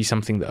should be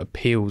something that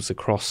appeals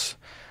across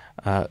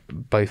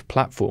both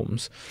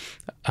platforms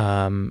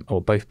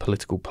or both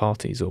political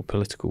parties or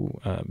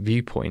political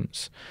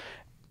viewpoints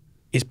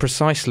is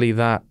precisely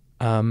that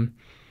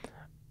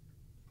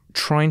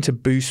trying to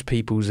boost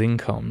people's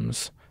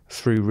incomes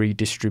through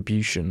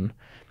redistribution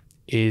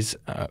is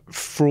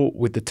fraught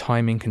with the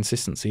time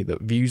inconsistency that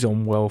views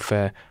on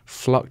welfare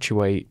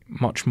fluctuate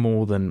much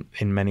more than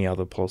in many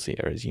other policy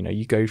areas. You know,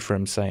 you go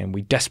from saying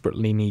we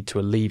desperately need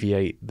to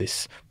alleviate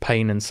this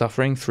pain and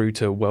suffering through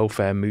to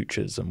welfare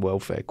moochers and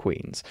welfare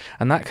queens,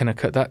 and that can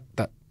occur.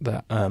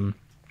 That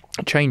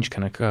change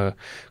can occur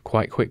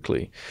quite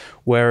quickly.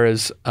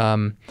 Whereas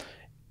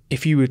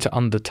if you were to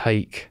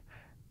undertake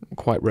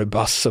quite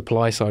robust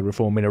supply side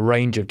reform in a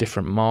range of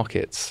different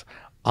markets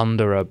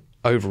under a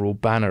overall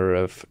banner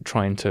of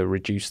trying to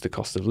reduce the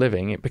cost of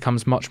living, it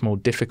becomes much more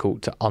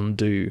difficult to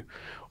undo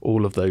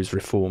all of those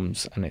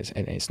reforms, and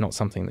it's not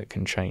something that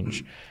can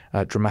change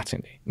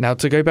dramatically. Now,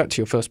 to go back to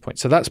your first point,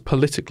 so that's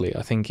politically,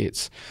 I think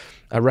it's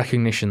a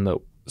recognition that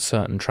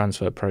certain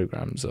transfer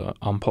programs are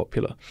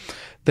unpopular.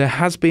 There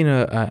has been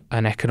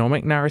an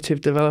economic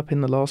narrative develop in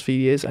the last few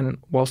years, and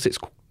whilst it's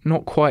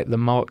not quite the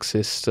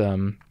Marxist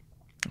kind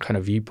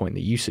of viewpoint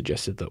that you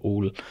suggested, that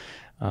all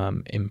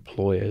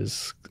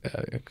employers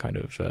kind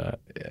of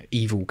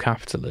evil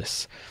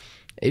capitalists,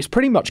 it's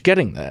pretty much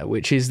getting there,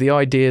 which is the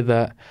idea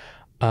that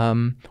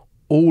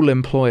all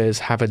employers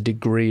have a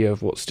degree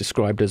of what's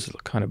described as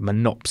kind of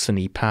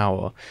monopsony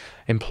power.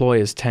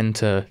 Employers tend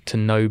to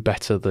know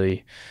better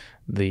the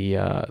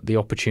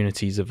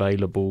opportunities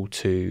available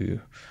to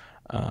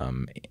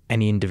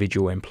any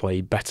individual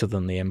employee better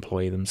than the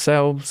employee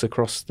themselves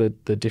across the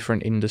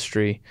different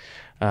industry.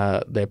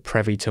 They're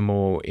privy to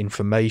more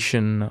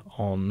information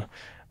on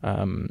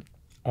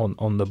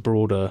the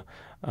broader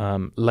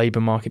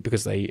labour market,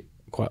 because they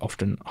quite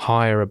often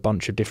hire a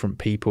bunch of different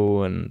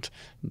people and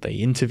they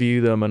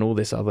interview them and all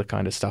this other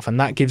kind of stuff, and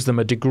that gives them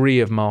a degree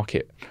of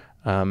market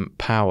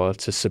power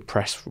to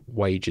suppress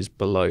wages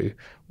below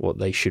what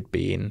they should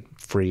be in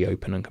free,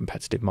 open and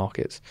competitive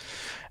markets.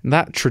 And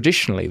that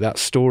traditionally, that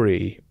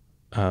story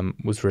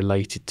was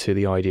related to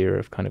the idea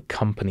of kind of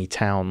company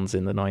towns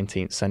in the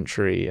 19th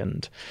century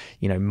and,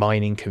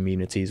 mining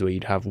communities where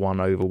you'd have one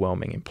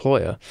overwhelming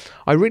employer.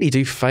 I really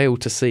do fail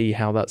to see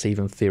how that's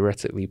even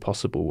theoretically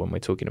possible when we're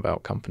talking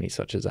about companies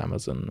such as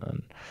Amazon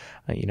and,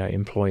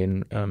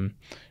 employing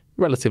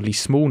relatively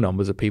small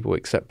numbers of people,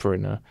 except for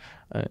in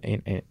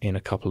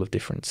a couple of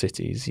different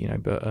cities,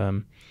 but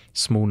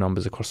small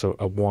numbers across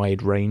a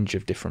wide range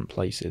of different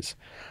places.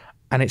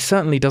 And it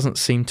certainly doesn't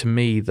seem to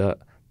me that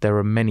there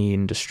are many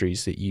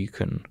industries that you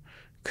can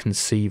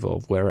conceive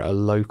of where at a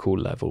local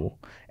level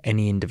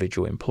any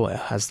individual employer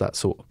has that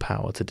sort of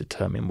power to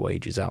determine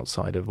wages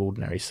outside of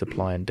ordinary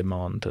supply and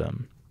demand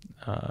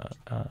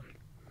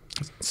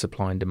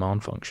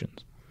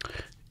functions.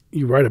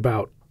 You write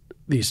about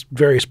these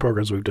various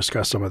programs. We've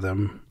discussed some of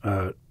them.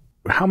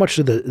 How much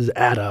does it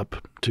add up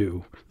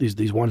to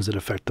these ones that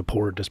affect the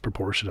poor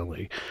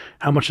disproportionately?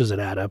 How much does it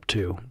add up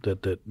to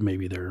that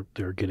maybe they're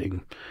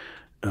getting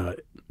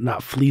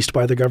not fleeced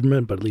by the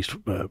government, but at least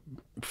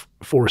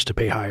forced to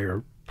pay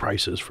higher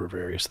prices for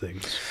various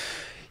things?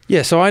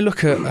 Yeah, so I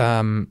look at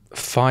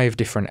 5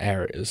 different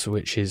areas,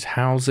 which is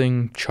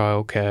housing,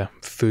 childcare,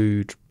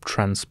 food,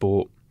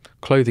 transport,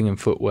 clothing and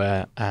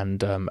footwear,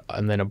 and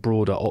then a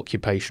broader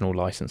occupational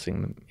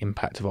licensing,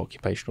 impact of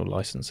occupational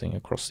licensing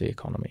across the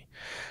economy.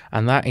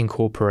 And that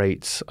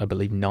incorporates, I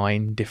believe,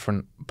 9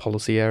 different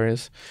policy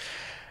areas.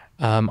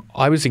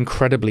 I was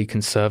incredibly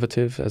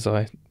conservative, as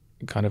I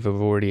kind of have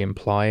already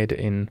implied,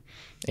 in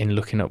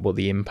looking at what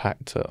the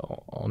impact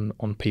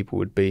on people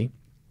would be.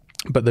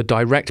 But the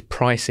direct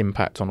price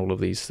impact on all of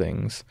these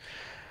things,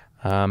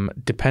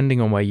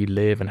 depending on where you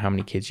live and how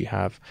many kids you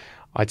have,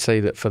 I'd say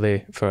that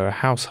for a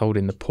household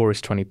in the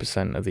poorest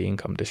 20% of the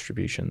income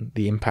distribution,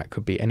 the impact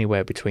could be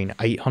anywhere between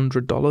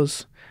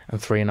 $800 and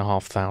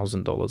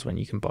 $3,500 when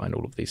you combine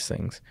all of these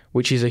things,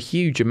 which is a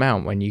huge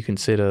amount when you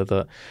consider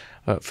that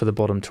for the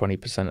bottom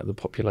 20% of the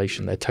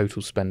population, their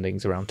total spending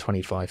is around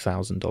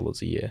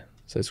 $25,000 a year.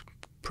 So it's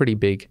pretty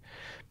big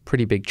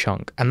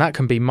chunk, and that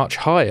can be much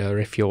higher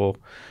if you're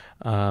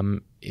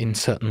in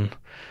certain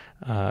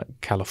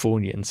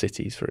Californian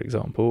cities, for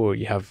example, or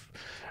you have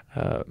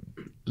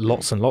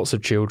lots and lots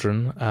of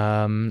children.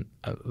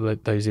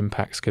 Those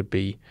impacts could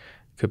be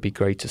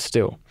greater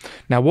still.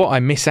 Now, what I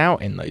miss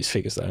out in those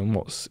figures, though, and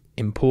what's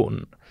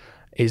important,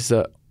 is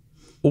that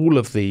all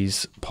of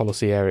these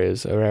policy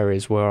areas are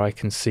areas where I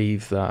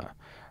conceive that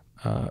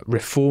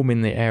reform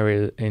in the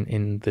area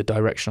in the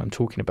direction I'm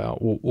talking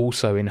about will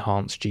also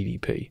enhance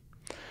GDP.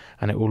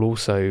 And it will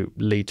also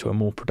lead to a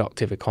more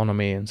productive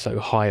economy, and so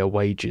higher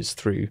wages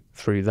through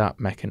that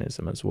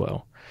mechanism as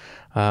well.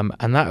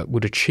 And that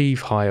would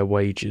achieve higher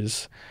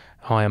wages,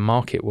 higher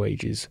market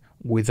wages,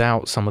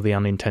 without some of the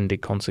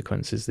unintended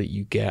consequences that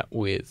you get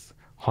with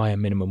higher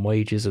minimum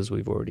wages, as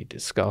we've already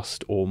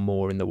discussed, or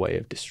more in the way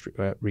of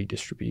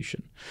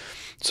redistribution.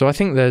 So I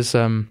think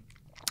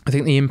I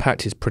think the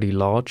impact is pretty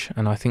large,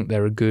 and I think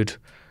there are good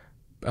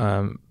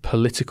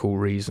political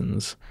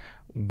reasons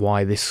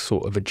why this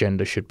sort of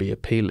agenda should be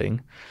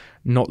appealing,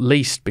 not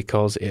least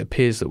because it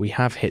appears that we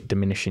have hit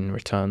diminishing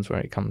returns when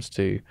it comes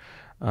to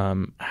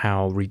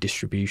how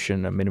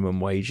redistribution and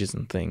minimum wages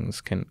and things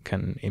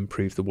can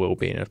improve the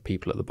well-being of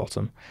people at the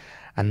bottom,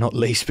 and not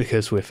least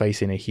because we're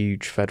facing a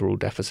huge federal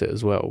deficit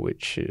as well,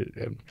 which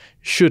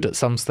should at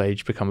some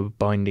stage become a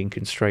binding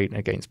constraint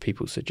against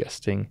people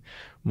suggesting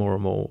more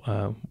and more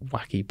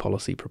wacky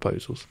policy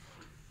proposals.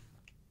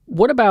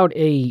 What about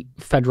a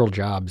federal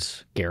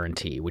jobs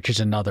guarantee, which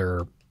is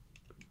another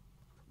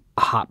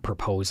hot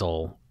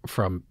proposal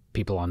from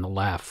people on the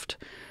left?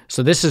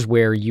 So this is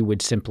where you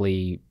would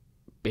simply,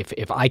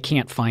 if I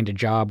can't find a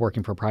job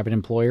working for a private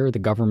employer, the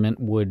government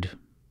would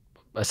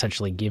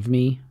essentially give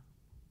me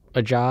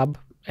a job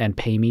and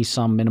pay me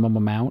some minimum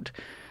amount.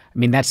 I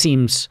mean, that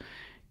seems,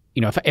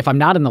 if I'm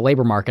not in the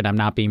labor market, I'm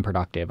not being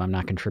productive. I'm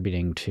not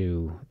contributing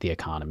to the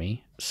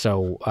economy.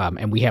 So,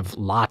 and we have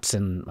lots,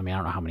 and I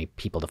don't know how many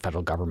people the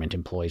federal government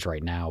employs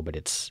right now, but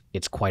it's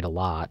quite a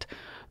lot.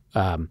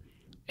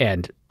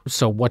 And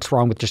so what's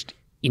wrong with just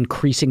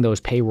increasing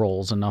those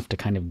payrolls enough to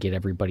kind of get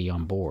everybody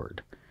on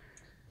board?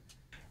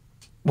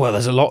 Well,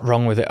 there's a lot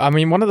wrong with it. I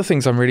mean, one of the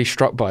things I'm really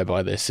struck by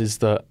this is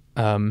that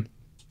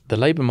the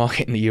labor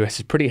market in the US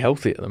is pretty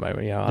healthy at the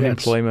moment.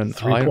 Unemployment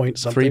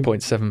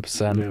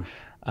 3.7%.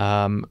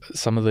 Yeah.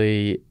 Some of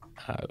the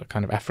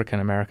kind of African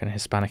American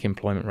Hispanic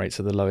employment rates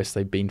are the lowest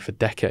they've been for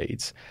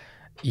decades.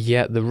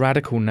 Yet the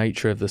radical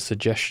nature of the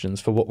suggestions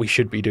for what we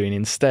should be doing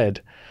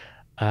instead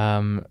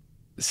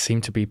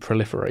seem to be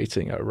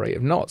proliferating at a rate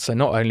of knots. So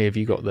not only have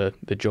you got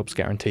the jobs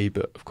guarantee,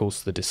 but of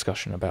course the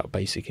discussion about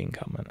basic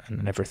income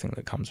and everything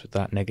that comes with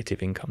that,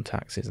 negative income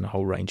taxes and a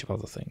whole range of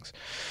other things.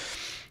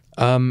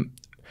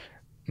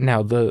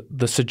 Now,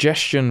 the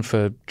suggestion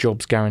for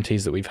jobs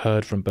guarantees that we've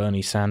heard from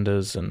Bernie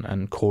Sanders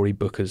and Cory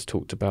Booker's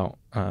talked about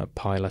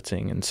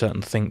piloting, and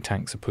certain think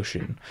tanks are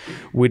pushing,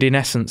 would in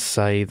essence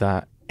say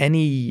that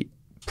any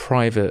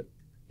private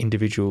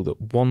individual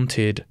that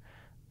wanted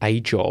a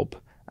job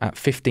at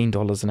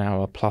 $15 an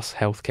hour plus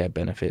healthcare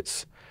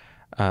benefits,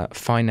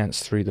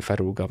 financed through the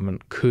federal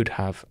government, could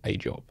have a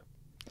job.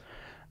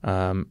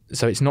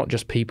 So it's not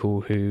just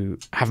people who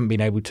haven't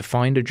been able to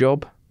find a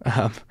job.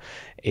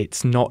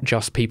 It's not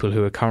just people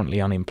who are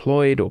currently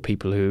unemployed, or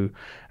people who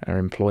are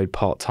employed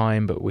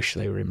part-time but wish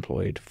they were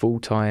employed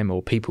full-time,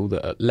 or people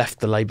that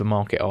left the labour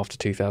market after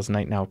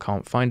 2008 now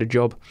can't find a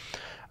job.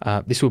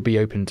 This will be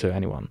open to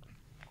anyone.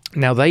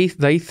 Now, they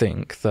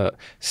think that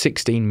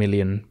 16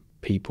 million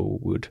people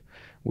would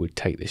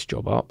take this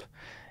job up.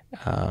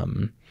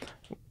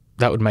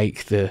 That would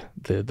make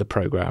the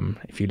program,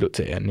 if you looked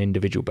at it on an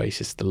individual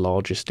basis, the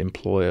largest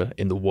employer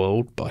in the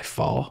world by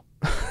far.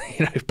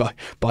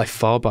 By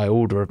far, by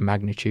order of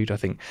magnitude, I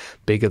think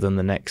bigger than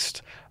the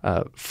next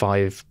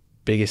 5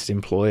 biggest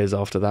employers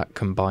after that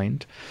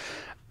combined.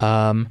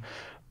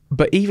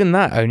 But even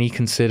that only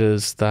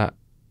considers that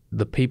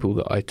the people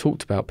that I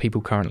talked about,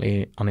 people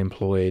currently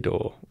unemployed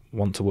or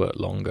want to work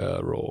longer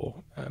or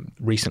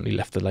recently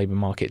left the labour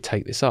market,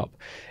 take this up.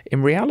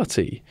 In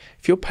reality,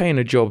 if you're paying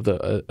a job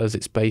that as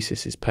its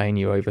basis is paying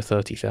you over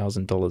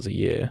 $30,000 a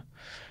year,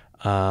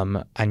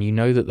 and you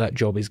know that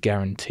job is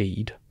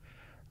guaranteed,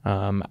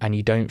 and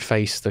you don't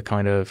face the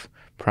kind of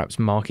perhaps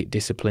market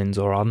disciplines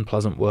or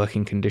unpleasant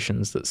working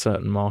conditions that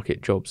certain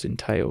market jobs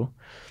entail,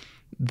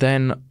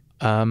 then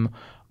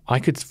I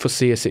could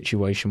foresee a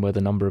situation where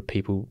the number of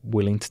people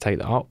willing to take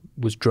that up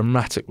was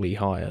dramatically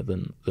higher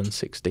than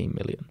 16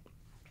 million.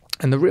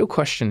 And the real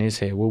question is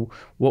here, well,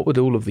 what would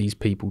all of these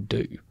people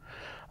do?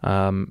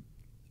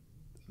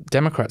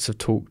 Democrats have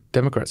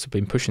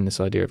been pushing this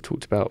idea. I've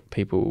talked about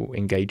people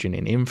engaging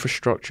in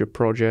infrastructure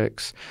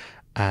projects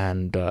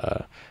and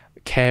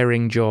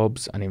caring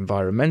jobs and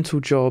environmental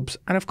jobs.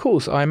 And of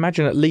course, I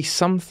imagine at least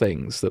some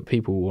things that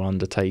people will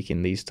undertake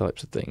in these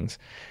types of things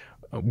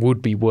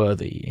would be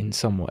worthy in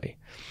some way.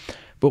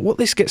 But what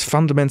this gets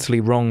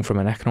fundamentally wrong from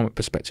an economic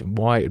perspective,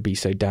 why it would be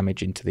so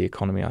damaging to the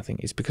economy, I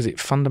think, is because it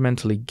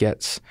fundamentally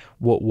gets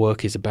what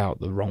work is about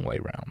the wrong way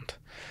round.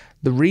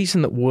 The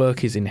reason that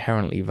work is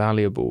inherently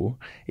valuable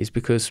is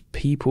because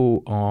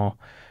people are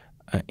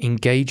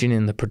engaging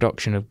in the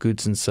production of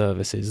goods and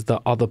services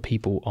that other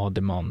people are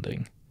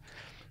demanding.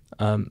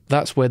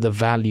 That's where the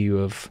value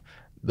of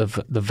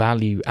the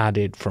value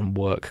added from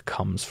work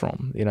comes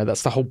from.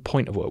 That's the whole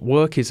point of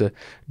work.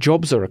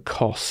 Jobs are a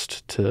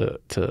cost to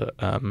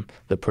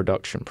the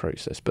production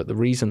process, but the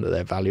reason that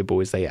they're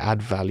valuable is they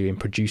add value in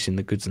producing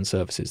the goods and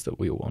services that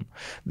we all want.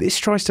 This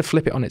tries to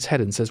flip it on its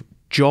head and says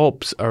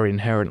jobs are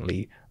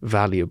inherently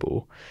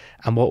valuable,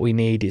 and what we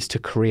need is to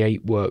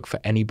create work for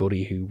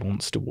anybody who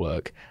wants to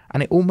work,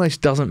 and it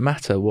almost doesn't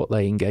matter what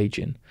they engage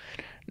in.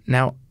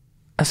 Now,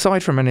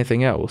 aside from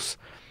anything else,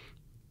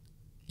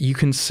 you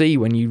can see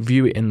when you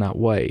view it in that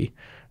way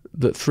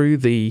that through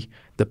the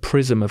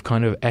prism of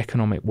kind of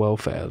economic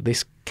welfare,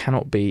 this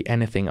cannot be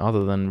anything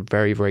other than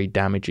very, very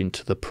damaging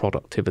to the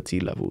productivity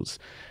levels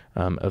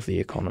of the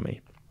economy.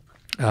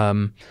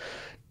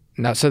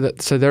 Now, so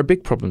there are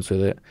big problems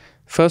with it.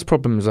 First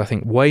problem is I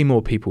think way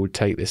more people would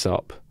take this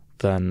up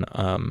than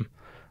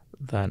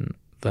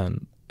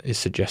is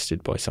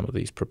suggested by some of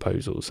these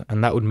proposals,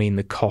 and that would mean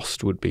the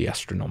cost would be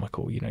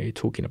astronomical. You're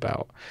talking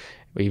about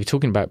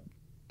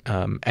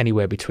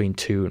anywhere between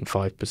 2 and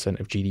 5%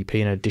 of GDP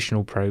in an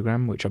additional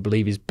program, which I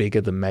believe is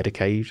bigger than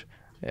Medicaid,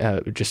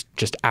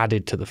 just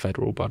added to the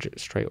federal budget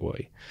straight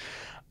away.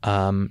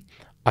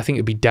 I think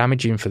it would be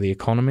damaging for the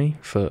economy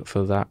for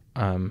that,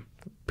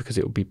 because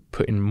it would be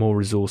putting more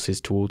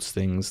resources towards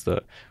things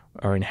that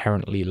are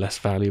inherently less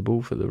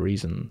valuable for the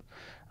reason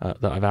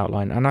that I've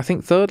outlined. And I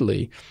think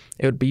thirdly,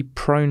 it would be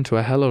prone to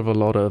a hell of a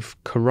lot of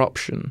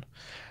corruption.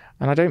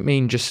 And I don't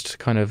mean just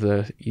kind of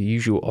the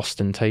usual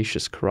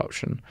ostentatious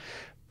corruption,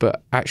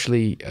 but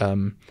actually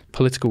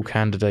political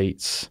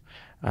candidates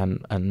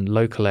and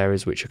local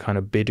areas which are kind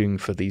of bidding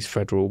for these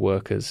federal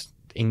workers,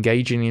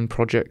 engaging in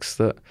projects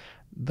that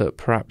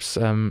perhaps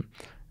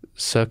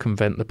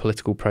circumvent the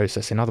political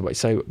process in other ways.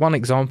 So one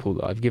example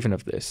that I've given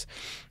of this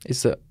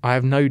is that I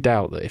have no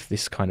doubt that if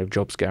this kind of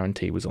jobs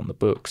guarantee was on the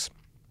books,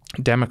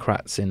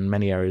 Democrats in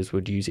many areas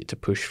would use it to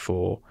push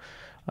for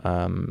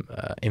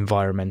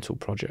environmental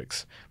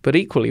projects. But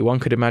equally, one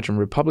could imagine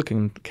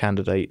Republican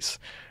candidates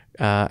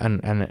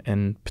and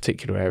in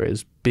particular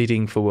areas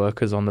bidding for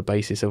workers on the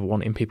basis of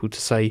wanting people to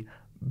say,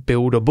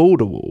 build a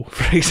border wall,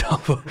 for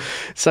example.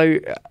 So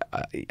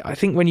I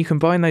think when you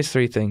combine those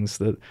three things,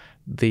 the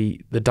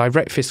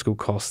direct fiscal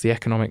costs, the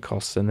economic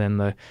costs, and then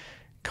the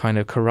kind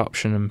of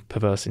corruption and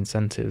perverse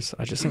incentives,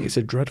 I just think it's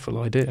a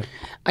dreadful idea.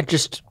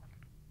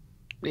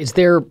 Is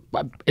there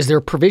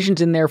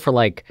provisions in there for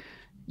like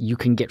you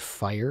can get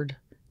fired?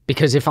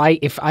 Because if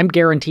I'm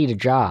guaranteed a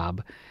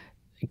job,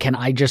 can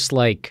I just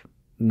like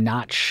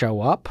not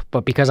show up,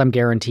 but because I'm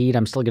guaranteed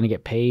I'm still going to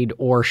get paid,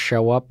 or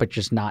show up but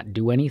just not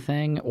do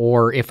anything?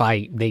 Or if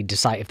they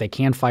decide if they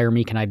can fire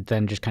me, can I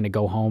then just kind of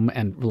go home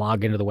and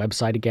log into the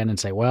website again and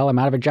say, well, I'm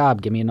out of a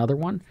job, give me another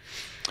one?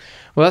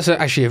 Well, that's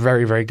actually a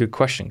very, very good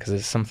question, because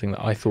it's something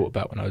that I thought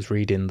about when I was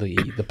reading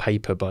the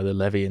paper by the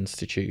Levy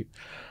Institute.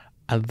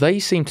 And they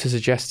seem to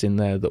suggest in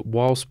there that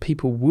whilst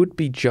people would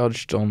be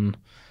judged on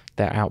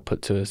their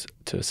output to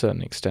a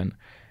certain extent,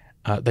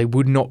 they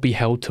would not be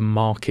held to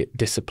market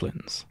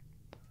disciplines,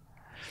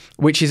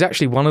 which is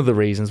actually one of the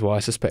reasons why I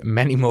suspect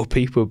many more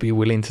people would be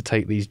willing to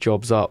take these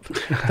jobs up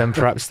than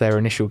perhaps their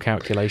initial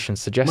calculations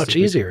suggested. Much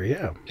easier,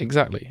 yeah.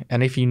 Exactly.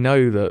 And if you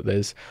know that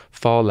there's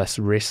far less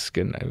risk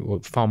and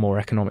far more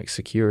economic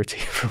security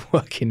from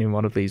working in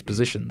one of these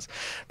positions,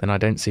 then I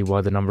don't see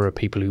why the number of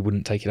people who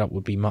wouldn't take it up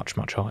would be much,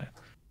 much higher.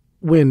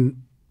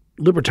 When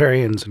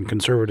libertarians and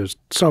conservatives,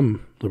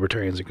 some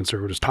libertarians and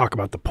conservatives talk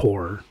about the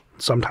poor,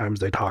 sometimes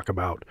they talk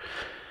about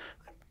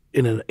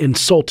in an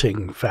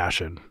insulting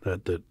fashion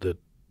that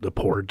the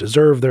poor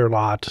deserve their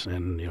lot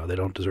and, they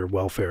don't deserve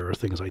welfare or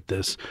things like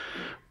this.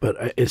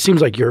 But it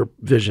seems like your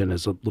vision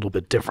is a little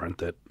bit different,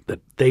 that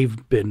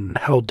they've been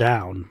held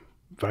down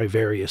by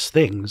various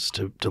things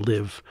to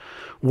live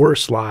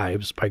worse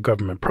lives by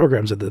government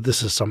programs, and that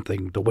this is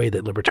something, the way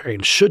that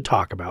libertarians should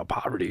talk about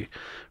poverty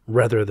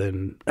rather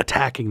than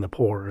attacking the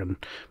poor and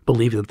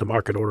believing that the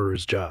market order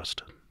is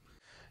just.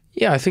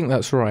 Yeah, I think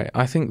that's right.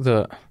 I think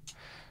that,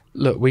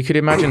 look, we could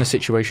imagine a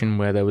situation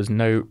where there were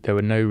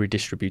no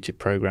redistributed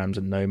programs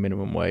and no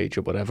minimum wage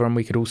or whatever, and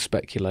we could all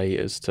speculate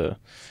as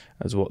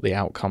what the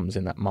outcomes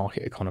in that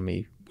market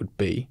economy would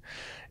be.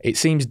 It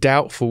seems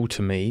doubtful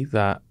to me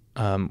that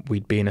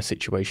we'd be in a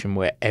situation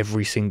where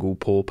every single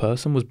poor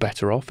person was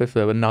better off if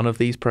there were none of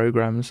these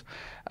programs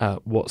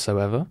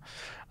whatsoever.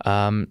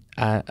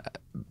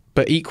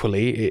 But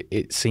equally,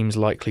 it seems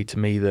likely to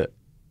me that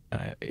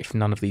if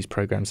none of these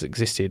programs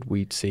existed,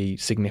 we'd see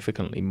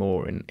significantly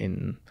more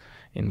in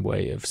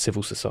way of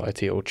civil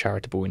society or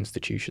charitable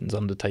institutions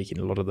undertaking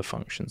a lot of the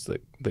functions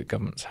that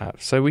governments have.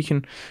 So we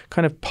can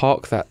kind of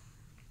park that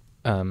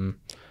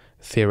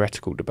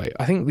theoretical debate.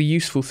 I think the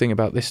useful thing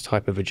about this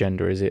type of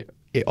agenda is it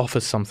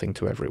offers something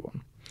to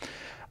everyone.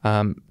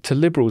 To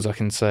liberals, I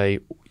can say,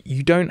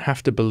 you don't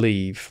have to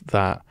believe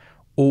that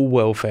all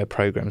welfare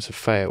programs have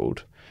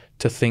failed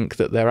to think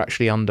that they're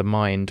actually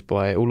undermined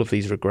by all of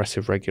these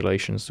regressive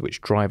regulations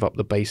which drive up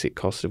the basic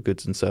cost of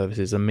goods and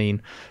services and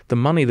mean the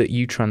money that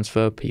you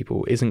transfer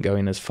people isn't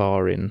going as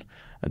far in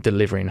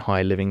delivering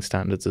high living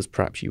standards as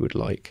perhaps you would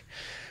like.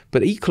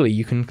 But equally,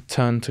 you can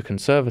turn to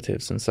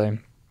conservatives and say,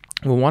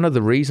 well, one of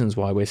the reasons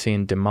why we're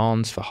seeing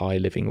demands for high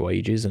living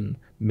wages and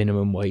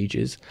minimum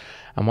wages,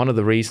 and one of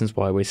the reasons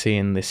why we're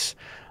seeing this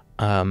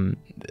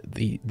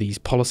these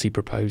policy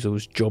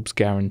proposals, jobs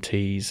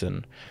guarantees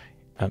and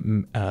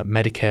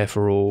Medicare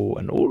for all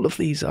and all of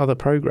these other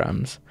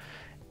programs,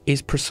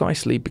 is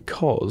precisely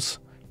because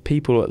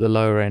people at the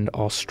lower end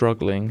are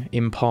struggling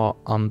in part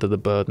under the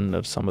burden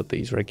of some of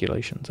these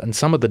regulations. And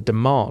some of the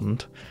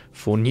demand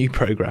for new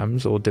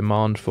programs or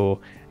demand for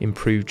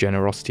improved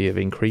generosity of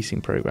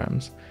increasing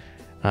programs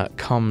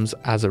comes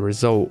as a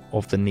result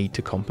of the need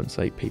to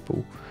compensate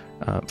people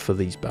for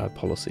these bad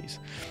policies.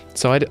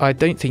 So I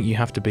don't think you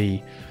have to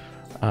be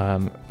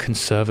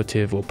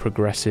conservative or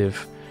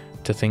progressive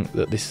to think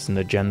that this is an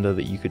agenda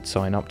that you could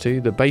sign up to.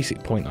 The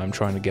basic point I'm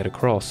trying to get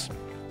across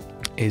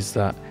is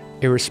that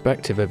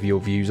irrespective of your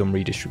views on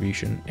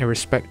redistribution,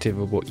 irrespective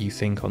of what you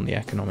think on the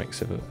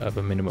economics of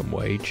a minimum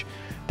wage,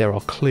 there are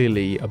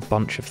clearly a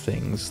bunch of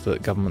things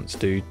that governments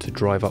do to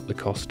drive up the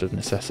cost of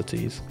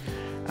necessities.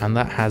 And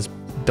that has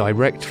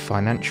direct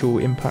financial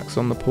impacts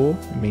on the poor.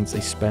 It means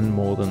they spend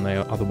more than they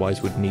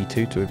otherwise would need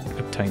to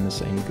obtain the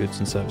same goods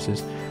and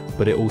services.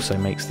 But it also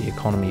makes the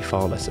economy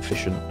far less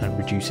efficient and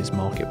reduces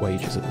market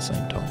wages at the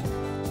same time.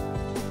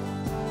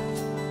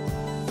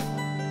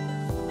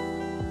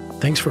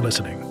 Thanks for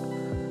listening.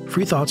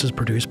 Free Thoughts is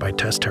produced by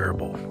Tess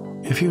Terrible.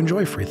 If you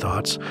enjoy Free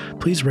Thoughts,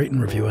 please rate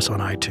and review us on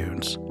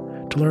iTunes.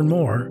 To learn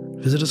more,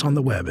 visit us on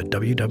the web at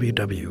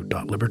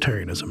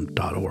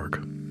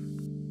www.libertarianism.org.